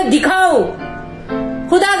हो तो मैं दिखाऊं।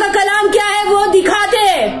 खुदा का कलाम क्या है वो दिखाते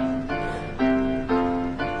हैं।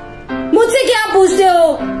 मुझसे क्या पूछते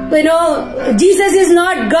हो, Jesus is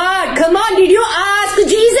not God. Come on, did you ask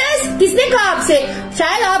Jesus? किसने कहा आपसे?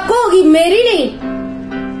 शायद आपको होगी, मेरी नहीं,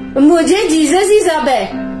 मुझे जीसस ही सब है।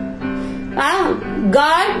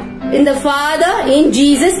 God in the father, in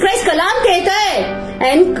Jesus Christ, कलाम कहता है।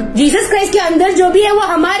 एंड जीसस क्राइस्ट के अंदर जो भी है वो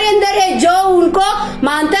हमारे अंदर है, जो उनको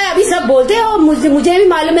मानता है। अभी सब बोलते हो, मुझे भी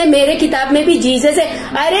मालूम है, मेरे किताब में भी जीसस है।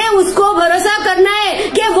 अरे उसको भरोसा करना है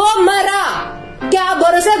कि वो मरा। क्या आप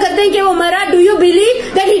भरोसा करते हैं कि वो मरा? Do you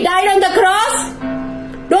believe that he died on the cross?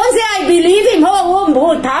 Don't say I believe him.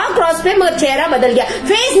 वो था क्रॉस पे, मगर चेहरा बदल गया।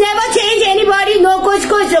 Face never change anybody, no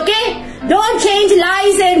कुछ। Okay, don't change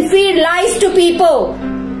lies and feed lies to people.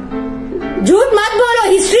 झूठ मत बोलो,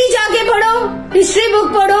 हिस्ट्री जाके पढ़ो, हिस्ट्री बुक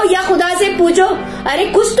पढ़ो या खुदा से पूछो। अरे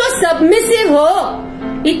कुछ तो सबमिसिव हो,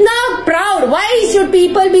 इतना proud. Why should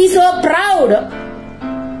people be so proud?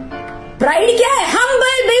 Pride क्या है?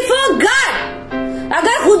 Humble before God.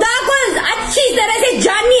 अगर खुदा को अच्छी तरह से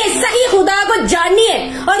जाननी है, सही खुदा को जाननी है,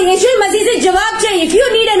 और यीशु मसीह से जवाब चाहिए, if you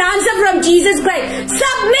need an answer from Jesus Christ,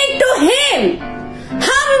 submit to him,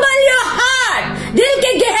 humble your heart. दिल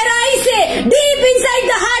के गहराई से, deep inside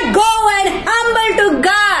the heart, go and humble to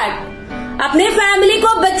God. अपने फैमिली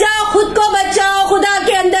को बचाओ, खुद को बचाओ खुदा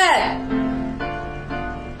के अंदर।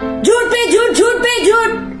 झूठ पे झूठ, झूठ पे झूठ,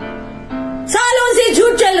 सालों से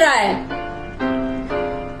झूठ चल रहा है।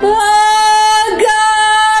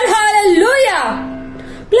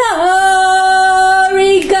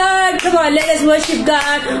 Glory God. Come on, let us worship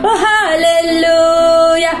God. Oh,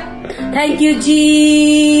 hallelujah. Thank you,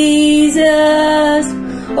 Jesus.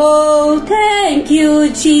 Oh, thank you,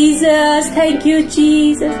 Jesus. Thank you,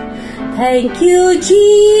 Jesus. Thank you,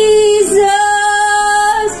 Jesus.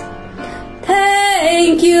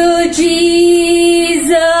 Thank you,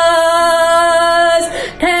 Jesus.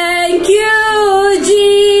 Thank you,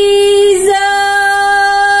 Jesus.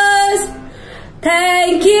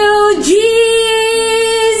 Thank you, Jesus.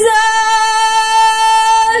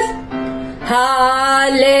 Hallelujah.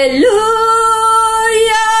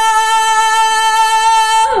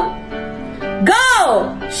 Go,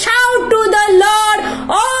 shout to the Lord,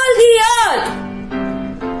 all the earth.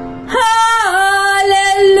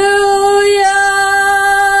 Hallelujah.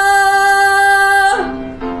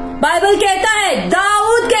 Bible कहता है,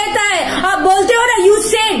 दाऊद कहता है, आप बोलते हो ना, you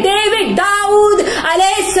से David, Dawood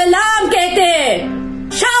अलैहिस्सलाम कहते हैं,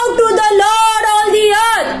 shout to the Lord all the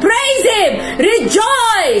earth, praise him,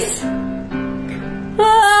 rejoice.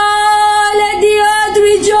 Oh, let the earth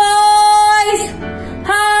rejoice.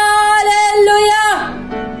 Hallelujah.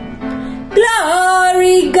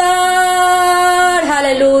 Glory God.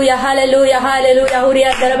 Hallelujah, hallelujah, hallelujah.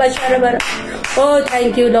 Oh,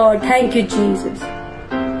 thank you, Lord. Thank you, Jesus.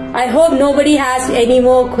 I hope nobody has any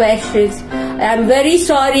more questions. I am very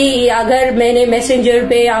sorry अगर मैंने messenger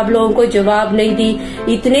पे आप लोगों को जवाब नहीं दी.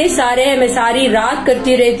 इतने सारे हैं, मैं सारी रात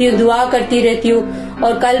करती रहती हूँ, दुआ करती रहती हूँ.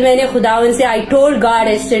 और कल मैंने खुदावन से I told God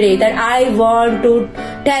yesterday that I want to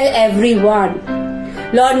tell everyone.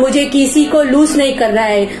 Lord, मुझे किसी को लूज नहीं करना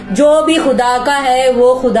है. जो भी खुदा का है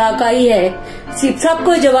वो खुदा का ही है.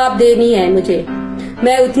 सबको जवाब देनी है मुझे.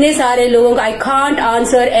 मैं उतने सारे लोगों का I can't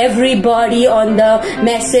answer everybody on the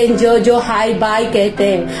messenger जो हाई बाय कहते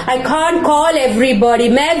हैं. I can't call everybody.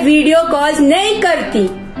 मैं वीडियो कॉल्स नहीं करती.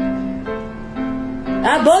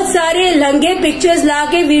 बहुत सारे लंगे पिक्चर्स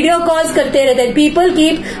लाके वीडियो कॉल्स करते रहते हैं. People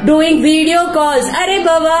keep doing video calls. अरे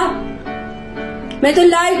बाबा, मैं तो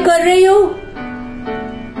लाइव कर रही हूँ.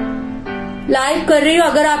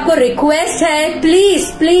 अगर आपको रिक्वेस्ट है, प्लीज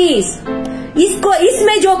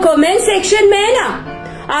इसमें जो कमेंट सेक्शन में है ना,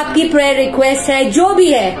 आपकी प्रेयर रिक्वेस्ट है, जो भी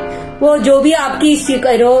है, वो जो भी आपकी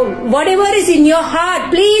whatever is in your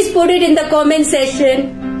heart, please put it in the comment section.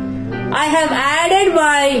 I have added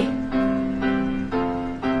my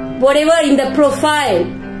whatever in the profile.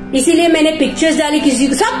 इसीलिए मैंने पिक्चर्स डाली, किसी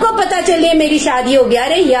को सबको पता चले मेरी शादी हो गया.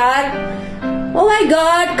 अरे यार, oh my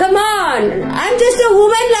God, come on, I'm just a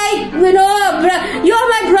woman, like you're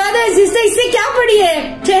my brother, sister. इससे क्या पड़ी है?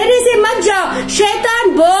 चेहरे से मत जाओ.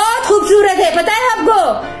 शैतान बहुत खूबसूरत है, पता है आपको?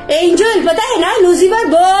 एंजल पता है ना, लूसीफर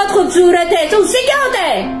बहुत खूबसूरत है, तो उससे क्या होता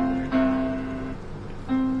है?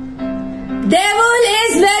 Devil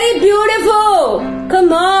is very beautiful.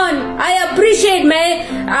 Come on, I appreciate.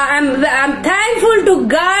 I'm thankful to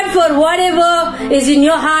God for whatever is in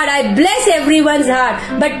your heart. I bless everyone's heart.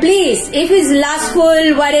 But please, if it's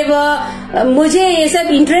lustful, whatever, मुझे ये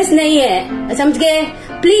सब इंटरेस्ट नहीं है, समझ गए?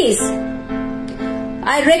 Please,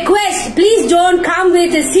 I request, please don't come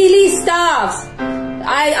with silly stuff.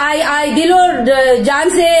 I दिलो जान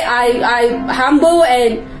से I humble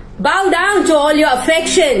and bow down to all your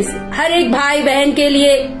affections. हर एक भाई बहन के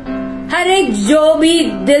लिए, हर एक जो भी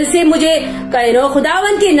दिल से मुझे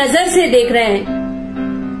खुदावन की नजर से देख रहे हैं.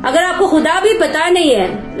 अगर आपको खुदा भी पता नहीं है,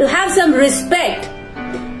 have some respect,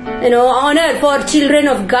 honor for children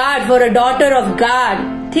of God, for a daughter of God.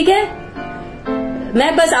 ठीक है?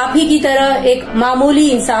 मैं बस आप ही की तरह एक मामूली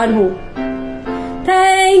इंसान हूँ.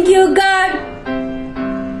 Thank you God.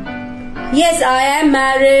 Yes, I am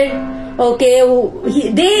married. Okay,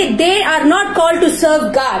 they are not called to serve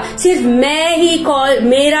God. सिर्फ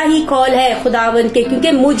मेरा ही कॉल है खुदावन के,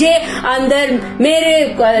 क्योंकि मुझे अंदर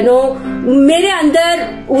मेरे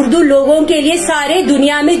अंदर उर्दू लोगों के लिए, सारे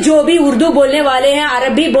दुनिया में जो भी उर्दू बोलने वाले हैं,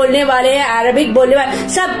 अरबी बोलने वाले हैं, अरबिक बोलने वाले,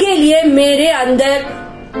 सबके लिए मेरे अंदर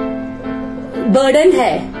बर्डन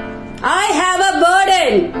है. I have a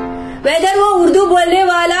burden. Weather वो उर्दू बोलने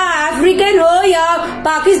वाला अफ्रीकन हो या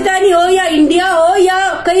पाकिस्तानी हो या इंडिया हो या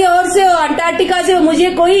कहीं और से हो, अंटार्कटिका से हो, मुझे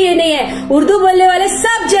कोई ये नहीं है. उर्दू बोलने वाले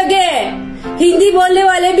सब जगह है. हिंदी बोलने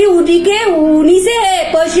वाले भी उन्हीं से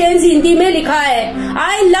है. पर्शियंस हिंदी में लिखा है.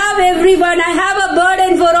 I love everyone. I have a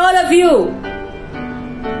burden for all of you.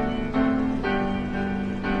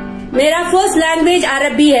 मेरा फर्स्ट लैंग्वेज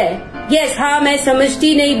अरबी है. यस, हाँ, मैं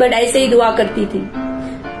समझती नहीं, बट ऐसे ही दुआ करती थी.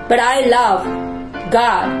 But I love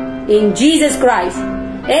God in Jesus Christ.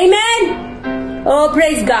 Amen. Oh,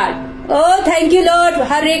 praise God. Oh, thank you Lord.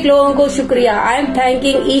 हर एक लोगों को शुक्रिया. I am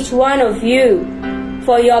thanking each one of you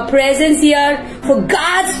for your presence here, for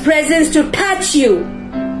God's presence to touch you.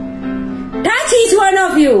 Touch each one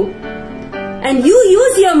of you. And you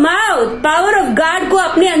use your mouth. Power of God को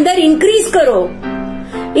अपने अंदर increase करो.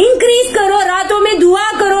 रातों में दुआ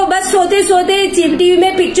करो. बस सोते सोते टीवी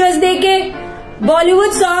में पिक्चर्स देके,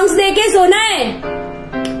 बॉलीवुड सॉन्ग्स देके सोना है.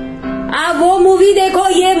 आप वो मूवी देखो,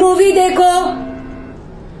 ये मूवी देखो,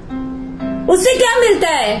 उससे क्या मिलता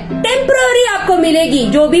है? टेम्पररी आपको मिलेगी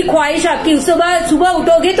जो भी ख्वाहिश आपकी. सुबह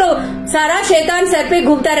उठोगे तो सारा शैतान सर पे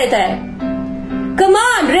घूमता रहता है. Come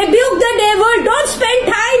on, rebuke the devil. Don't spend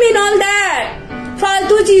time in all that.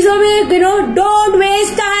 फालतू चीजों में, don't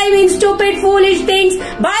waste time in stupid, foolish things.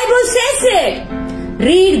 Bible says it.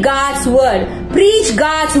 Read God's word. Preach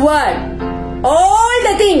God's word. All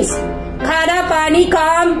the things. खाना, पानी,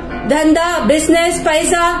 काम, धंधा, बिजनेस,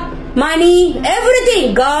 पैसा, money,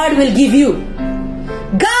 everything God will give you.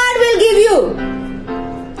 God will give you.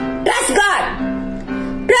 Trust God.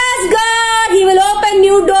 Trust God. He will open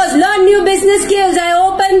new doors. Learn new business skills. I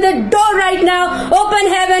open the door right now. Open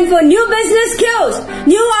heaven for new business skills,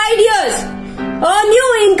 new ideas, or new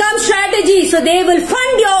income strategies, so they will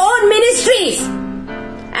fund your own ministries.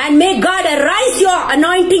 And may God arise your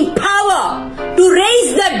anointing power to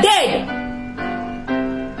raise the dead,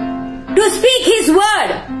 to speak His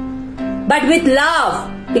word, but with love.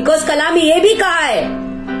 Because कलाम में ये भी कहा है,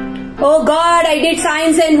 Oh God, I did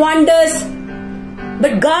signs and wonders.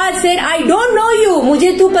 But God said, I don't know you.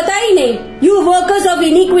 मुझे तू पता ही नहीं. You workers of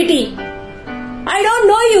iniquity. I don't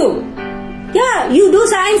know you. Yeah, you do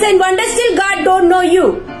signs and wonders, still God don't know you.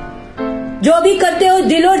 जो भी करते हो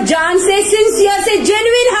दिल और जान से, sincere से,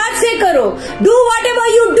 genuine heart से करो. Do whatever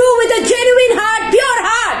you do with a genuine heart, pure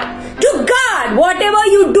heart. To God, whatever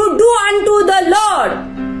you do, do unto the Lord.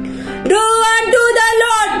 Do unto the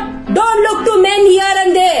Lord. Don't look to men here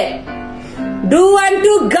and there. Do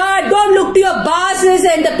unto God. Don't look to your bosses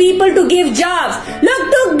and the people to give jobs. Look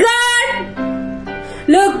to God.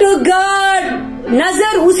 Look to God.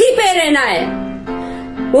 नजर उसी पे रहना है.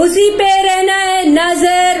 उसी पे रहना है.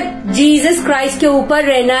 नजर जीसस क्राइस्ट के ऊपर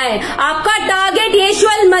रहना है. आपका टारगेट यीशु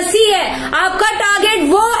मसीह है. आपका टारगेट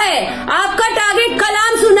वो है. आपका टारगेट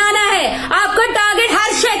कलाम सुनाना है. आपका टारगेट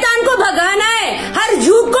हर शैतान को भगाना है. हर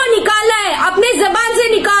झूठ को निकालना है. अपने जबान से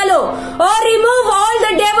निकालो. और remove all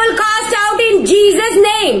the devil, cast out in Jesus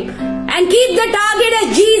name. And keep the target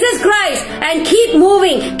as Jesus Christ. And keep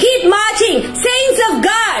moving. Keep marching. Saints of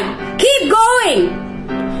God. Keep going.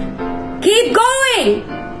 Keep going.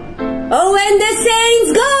 Oh, when the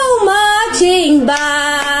saints go marching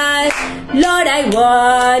by, Lord, I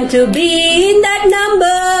want to be in that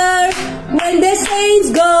number. When the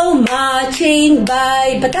saints go marching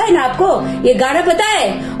by. पता है ना आपको? ये गाना पता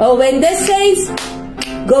है? Oh, when the saints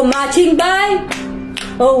go marching by.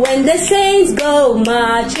 Oh, when the saints go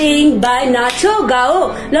marching by. Nacho, gao.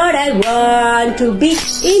 Lord, I want to be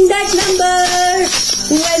in that number.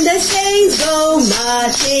 When the saints go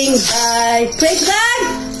marching by. Praise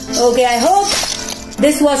God. Okay, I hope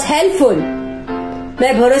this was helpful.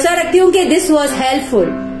 मैं भरोसा रखती हूँ कि this was helpful.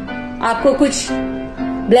 आपको कुछ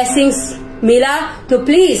blessings मिला तो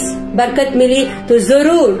please, बरकत मिली तो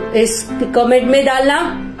जरूर इस कमेंट में डालना.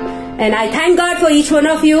 And I thank God for each one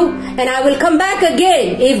of you, and I will come back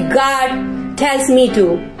again if God tells me to.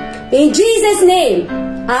 In Jesus' name,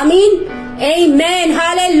 Amen, Amen,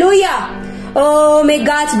 Hallelujah. Oh, may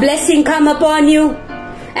God's blessing come upon you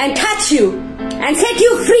and touch you and set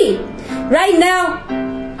you free right now.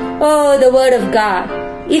 Oh, the word of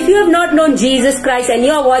God. If you have not known Jesus Christ and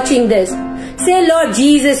you are watching this, say, Lord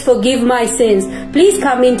Jesus, forgive my sins. Please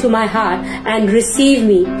come into my heart and receive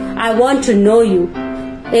me. I want to know you.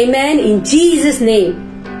 Amen. In Jesus'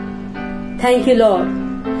 name. Thank you, Lord.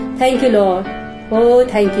 Thank you, Lord. Oh,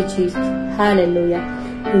 thank you, Jesus. Hallelujah.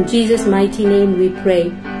 In Jesus' mighty name we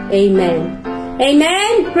pray. Amen.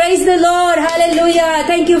 Amen. Praise the Lord. Hallelujah.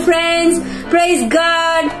 Thank you, friends. Praise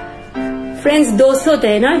God. Friends, दोस्त होते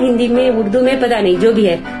हैं ना हिंदी में, उर्दू में, पता नहीं, जो भी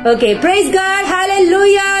है. Okay. Praise God.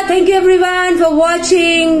 Hallelujah. Thank you, everyone, for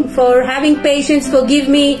watching, for having patience. Forgive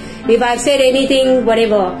me if I've said anything,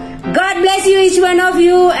 whatever. God bless you, each one of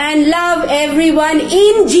you, and love everyone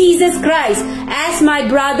in Jesus Christ as my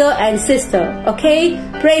brother and sister. Okay?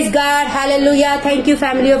 Praise God. Hallelujah. Thank you,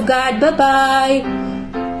 family of God. Bye-bye.